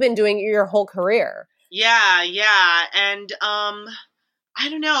 And you've been doing it your whole career. Yeah, yeah. And I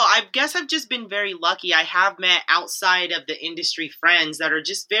don't know. I guess I've just been very lucky. I have met outside of the industry friends that are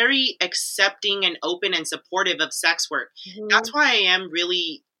just very accepting and open and supportive of sex work. That's Mm-hmm. why I am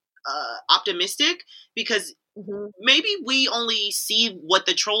really optimistic, because Mm-hmm. maybe we only see what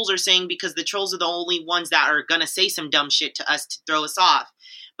the trolls are saying because the trolls are the only ones that are going to say some dumb shit to us to throw us off.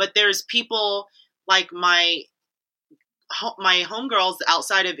 But there's people like my homegirls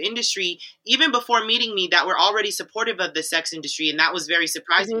outside of industry, even before meeting me, that were already supportive of the sex industry, and that was very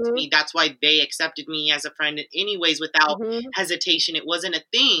surprising to Mm-hmm. me. That's why they accepted me as a friend anyways, without Mm-hmm. hesitation. It wasn't a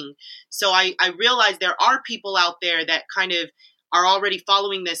thing. So I realized there are people out there that kind of are already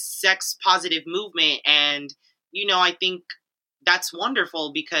following this sex positive movement, and I think that's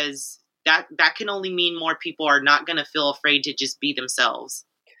wonderful, because that can only mean more people are not going to feel afraid to just be themselves.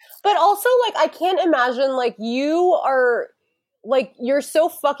 But also, like, I can't imagine, like, you are, like, you're so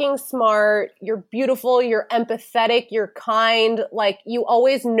fucking smart, you're beautiful, you're empathetic, you're kind, like, you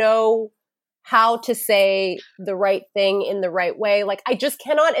always know how to say the right thing in the right way. Like, I just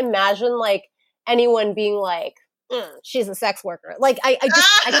cannot imagine, like, anyone being like, she's a sex worker. Like, I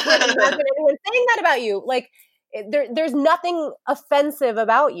can't imagine anyone saying that about you. Like, there's nothing offensive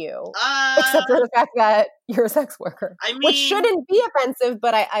about you except for the fact that you're a sex worker, I which mean, shouldn't be offensive.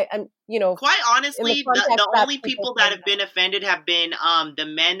 But I'm, quite in the honestly, context the that only people people say that have been offended have been the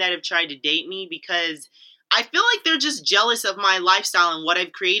men that have tried to date me, because I feel like they're just jealous of my lifestyle and what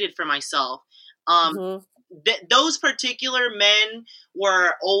I've created for myself. that. Um, Mm-hmm. those particular men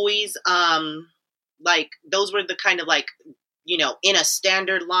were always like, those were the kind of like, in a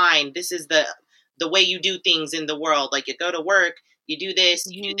standard line. This is the way you do things in the world. Like, you go to work, you do this,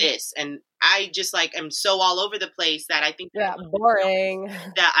 you do Mm-hmm. this, and I just like am so all over the place that I think Yeah, boring.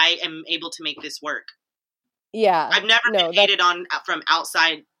 that I am able to make this work. Yeah, I've never been no, that's hated on from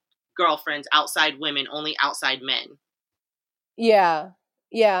outside girlfriends, outside women, only outside men. yeah,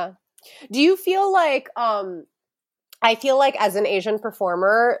 yeah. Do you feel like I feel like as an Asian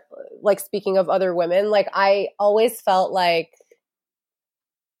performer, like speaking of other women, like I always felt like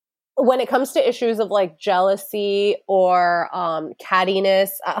when it comes to issues of like jealousy or cattiness,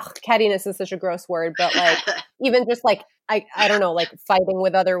 cattiness is such a gross word, but like even just like I don't know, like fighting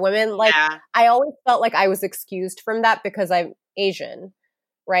with other women, like Yeah. I always felt like I was excused from that because I'm Asian,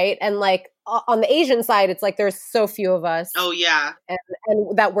 right? And like on the Asian side, it's like there's so few of us, Oh yeah.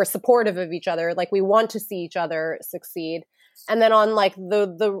 and that we're supportive of each other, like we want to see each other succeed. And then on like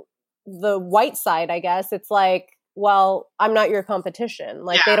the white side, I guess it's like, well, I'm not your competition.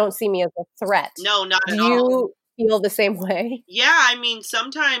 Like they Yeah. don't see me as a threat. No, not Do at all. you feel the same way? Yeah, I mean,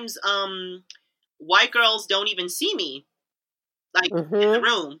 sometimes white girls don't even see me, like, in the Mm-hmm.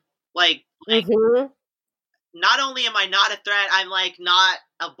 room. Like Mm-hmm. not only am I not a threat, I'm like not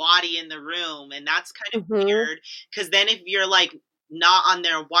a body in the room, and that's kind of Mm-hmm. weird, cuz then if you're like not on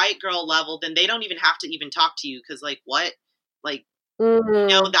their white girl level, then they don't even have to even talk to you, cuz like, what? Like,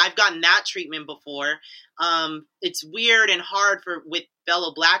 Mm-hmm. I've gotten that treatment before. It's weird and hard with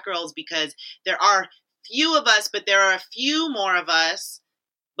fellow black girls, because there are few of us, but there are a few more of us,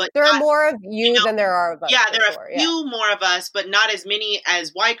 but There are not, more of you than there are of us, yeah, for there are a sure. Yeah. few more of us, but not as many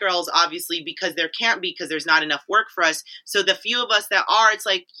as white girls, obviously, because there can't be, because there's not enough work for us. So the few of us that are, it's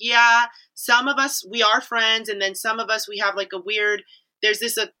like, yeah, some of us, we are friends, and then some of us, we have like a weird, there's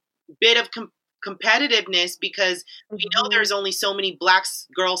this a bit of competitiveness, because we know Mm-hmm. there's only so many black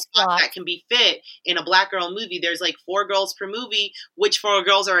girl spots Lot. that can be fit in a black girl movie. There's like 4 girls per movie. Which 4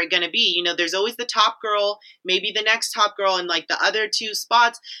 girls are it going to be? There's always the top girl, maybe the next top girl, and like the other 2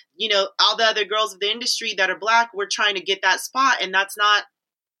 spots, all the other girls of the industry that are black, we're trying to get that spot, and that's not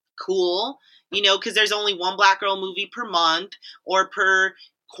cool, because there's only one black girl movie per month or per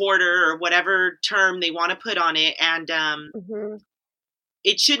quarter or whatever term they want to put on it. And Mm-hmm.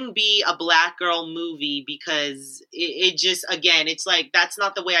 it shouldn't be a black girl movie, because it just, again, it's like, that's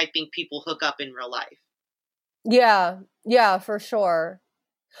not the way I think people hook up in real life. Yeah. Yeah, for sure.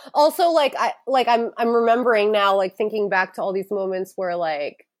 Also, I'm remembering now, like thinking back to all these moments where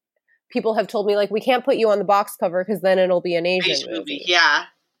like people have told me like we can't put you on the box cover because then it'll be an Asian Asian movie, movie. yeah.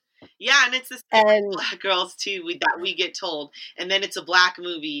 Yeah, and it's the same with And black girls too, that we get told. And then it's a black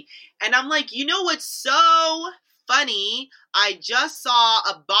movie. And I'm like, what's so funny? I just saw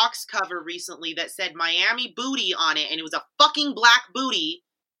a box cover recently that said Miami Booty on it, and it was a fucking black booty,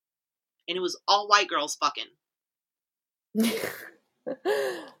 and it was all white girls fucking. that's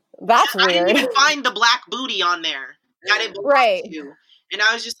I didn't weird. even find the black booty on there that it belonged Right. to. And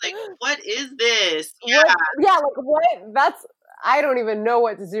I was just like, what is this? What? Yeah. Yeah, like what? That's I don't even know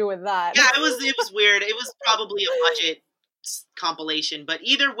what to do with that. Yeah, it was weird. It was probably a budget compilation, but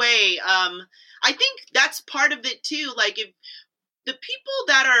either way, I think that's part of it too. Like, if the people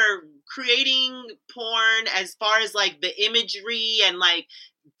that are creating porn, as far as like the imagery and like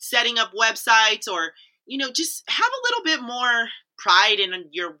setting up websites, or, you know, just have a little bit more pride in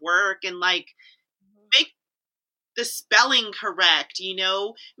your work, and like make the spelling correct, you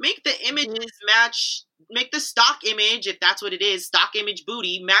know, make the images match, make the stock image, if that's what it is, stock image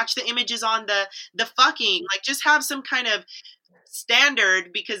booty, match the images on the fucking, like, just have some kind of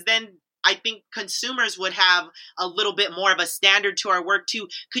standard, because then I think consumers would have a little bit more of a standard to our work too.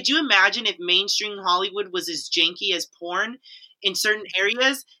 Could you imagine if mainstream Hollywood was as janky as porn in certain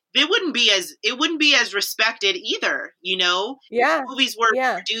areas? It wouldn't be as respected either, you know? Yeah. Movies were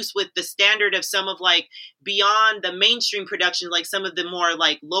produced with the standard of some of like beyond the mainstream production, like some of the more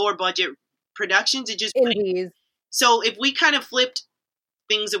like lower budget productions. It just indies. So if we kind of flipped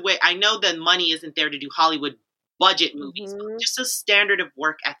things away, I know that money isn't there to do Hollywood budget movies, but just a standard of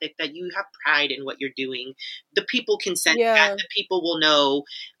work ethic, that you have pride in what you're doing. The people can sense that. The people will know,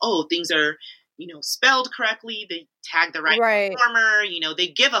 oh, things are, you know, spelled correctly. They tag the right performer. You know, they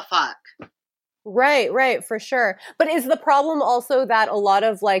give a fuck. Right, for sure. But is the problem also that a lot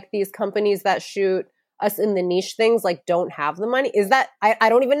of like these companies that shoot us in the niche things like don't have the money? Is that I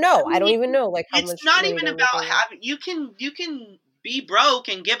don't even know. I don't even know like how much. It's not even about having. You can be broke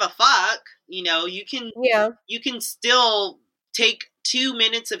and give a fuck. You know, you can still take 2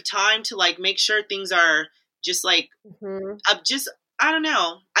 minutes of time to like make sure things are just like I don't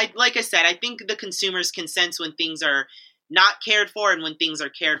know. Like I said, I think the consumers can sense when things are not cared for and when things are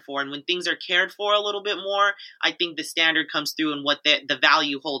cared for. And when things are cared for a little bit more, I think the standard comes through and what the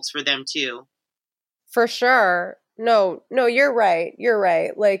value holds for them too. For sure. No, you're right. You're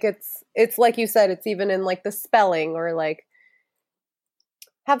right. Like it's like you said, it's even in like the spelling, or like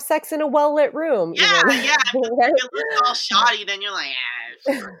have sex in a well-lit room. Yeah, even. Yeah. If it looks all shoddy, then you're like,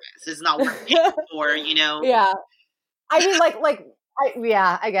 this is not what I'm paying for, you know? Yeah. I mean,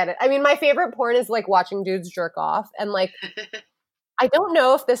 I get it. I mean, my favorite porn is like watching dudes jerk off, and like, I don't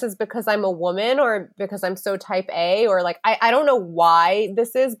know if this is because I'm a woman or because I'm so type A, or like, I don't know why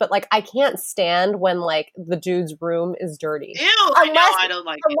this is, but like, I can't stand when like the dude's room is dirty. Ew, I don't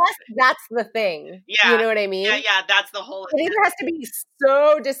like it. Unless that's the thing. Yeah. You know what I mean? Yeah, that's the whole. It either has to be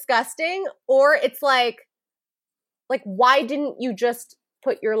so disgusting, or it's like why didn't you just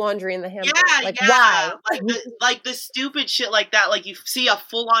put your laundry in the hamper? Why? Like the stupid shit like that. Like you see a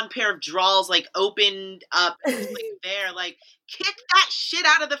full-on pair of drawers like opened up like there. Like kick that shit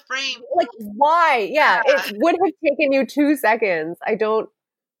out of the frame. Like why? Yeah, it would have taken you 2 seconds. I don't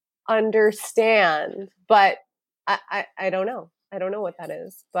understand, but I don't know. I don't know what that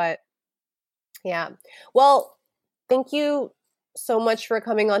is, but yeah. Well, thank you so much for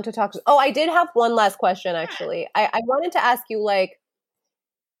coming on to talk. Oh, I did have one last question actually. I wanted to ask you like,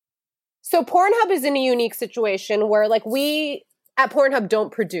 so Pornhub is in a unique situation where like we at Pornhub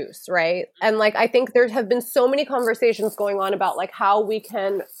don't produce, right? And like I think there have been so many conversations going on about like how we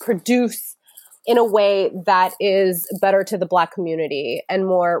can produce in a way that is better to the Black community and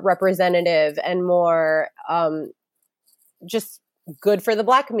more representative and more just good for the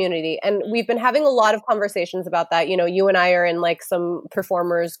Black community. And we've been having a lot of conversations about that. You know, you and I are in like some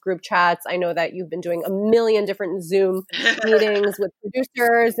performers group chats. I know that you've been doing a million different Zoom meetings with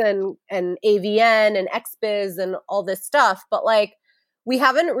producers and AVN and XBiz and all this stuff. But like, we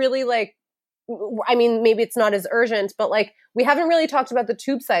haven't really like, I mean, maybe it's not as urgent, but like, we haven't really talked about the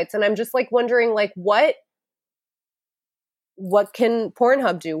tube sites. And I'm just like wondering like, what can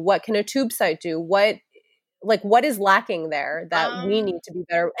Pornhub do? What can a tube site do? What is lacking there that we need to be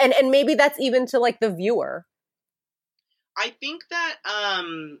better? And maybe that's even to like the viewer. I think that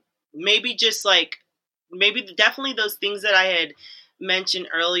maybe definitely those things that I had mentioned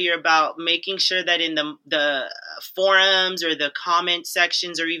earlier about making sure that in the forums or the comment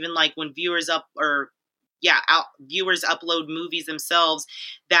sections, or even like when viewers viewers upload movies themselves,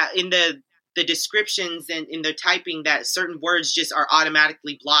 that in the descriptions and in the typing, that certain words just are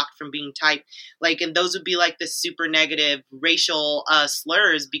automatically blocked from being typed. Like, and those would be like the super negative racial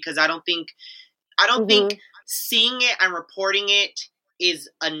slurs, because I don't think seeing it and reporting it is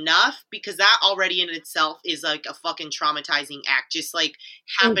enough, because that already in itself is like a fucking traumatizing act, just like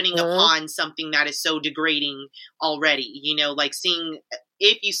happening upon something that is so degrading already, you know, like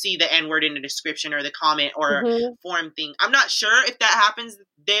if you see the N-word in the description or the comment or forum thing. I'm not sure if that happens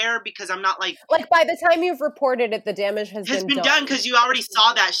there, because I'm not like by the time you've reported it, the damage has been done, because you already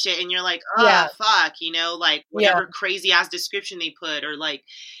saw that shit and you're like, fuck, you know, like whatever crazy ass description they put, or like,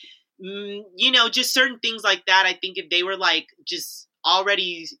 you know, just certain things like that. I think if they were like just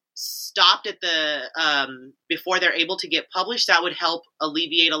already stopped at the before they're able to get published, that would help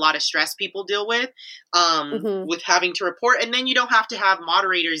alleviate a lot of stress people deal with having to report. And then you don't have to have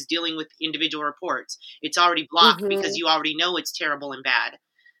moderators dealing with individual reports. It's already blocked because you already know it's terrible and bad.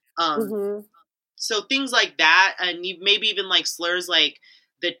 So things like that, and maybe even like slurs like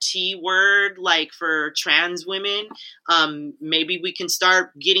the T word, like for trans women. Maybe we can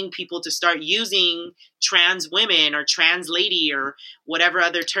start getting people to start using trans women or trans lady or whatever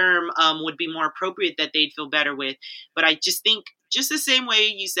other term would be more appropriate that they'd feel better with. But I just think, just the same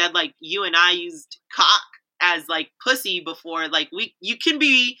way you said, like you and I used cock as like pussy before, like you can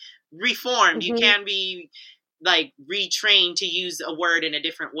be reformed. You can be like retrained to use a word in a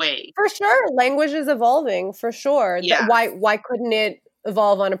different way. For sure. Language is evolving, for sure. Yeah. Why couldn't it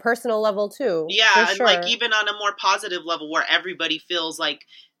evolve on a personal level too? Yeah, and like even on a more positive level where everybody feels like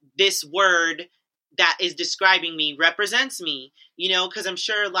this word that is describing me represents me, because I'm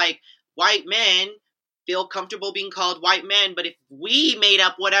sure like white men feel comfortable being called white men, but if we made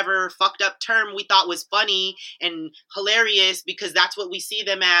up whatever fucked up term we thought was funny and hilarious because that's what we see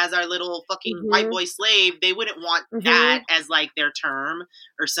them as, our little fucking white boy slave, they wouldn't want that as like their term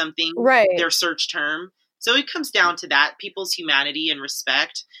or something, their search term. So it comes down to that, people's humanity and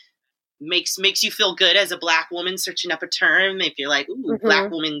respect makes you feel good as a Black woman searching up a term. If you're like, ooh, Black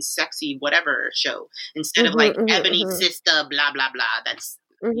woman sexy whatever show, instead of like ebony sister blah blah blah. That's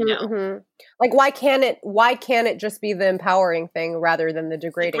like why can't it just be the empowering thing rather than the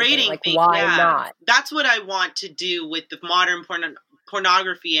degrading thing? Like thing, why not? That's what I want to do with the modern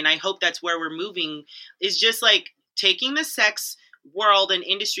pornography, and I hope that's where we're moving, is just like taking the sex world and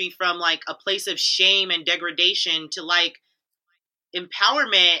industry from like a place of shame and degradation to like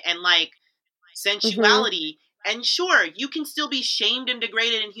empowerment and like sensuality. And sure, you can still be shamed and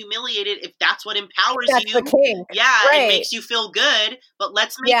degraded and humiliated if that's what empowers you. The kink. Yeah, it makes you feel good, but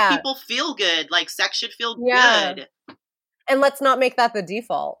let's make people feel good. Like sex should feel good. And let's not make that the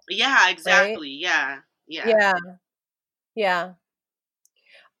default. Yeah, exactly. Right? Yeah.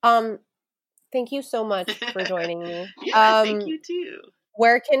 Thank you so much for joining me. Thank you too.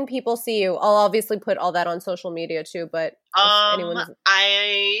 Where can people see you? I'll obviously put all that on social media too, but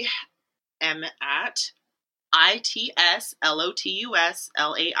I am at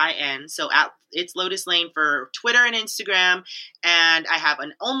ITSLOTUSLAIN. So it's Lotus Lain for Twitter and Instagram, and I have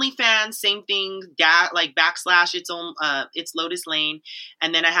an OnlyFans, same thing, like / it's Lotus Lain,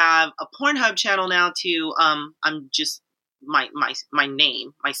 and then I have a Pornhub channel now too. I'm just my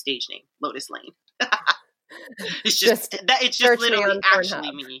name, my stage name, Lotus Lain. It's just literally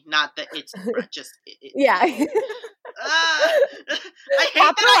actually me, not that it's just yeah. I hate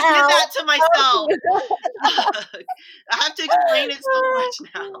that I did that to myself. I have to explain it so much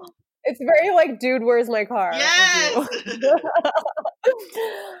now. It's very like, dude, where's my car? Yes.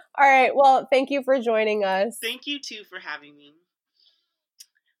 All right. Well, thank you for joining us. Thank you too for having me.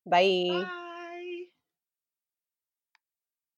 Bye. Bye.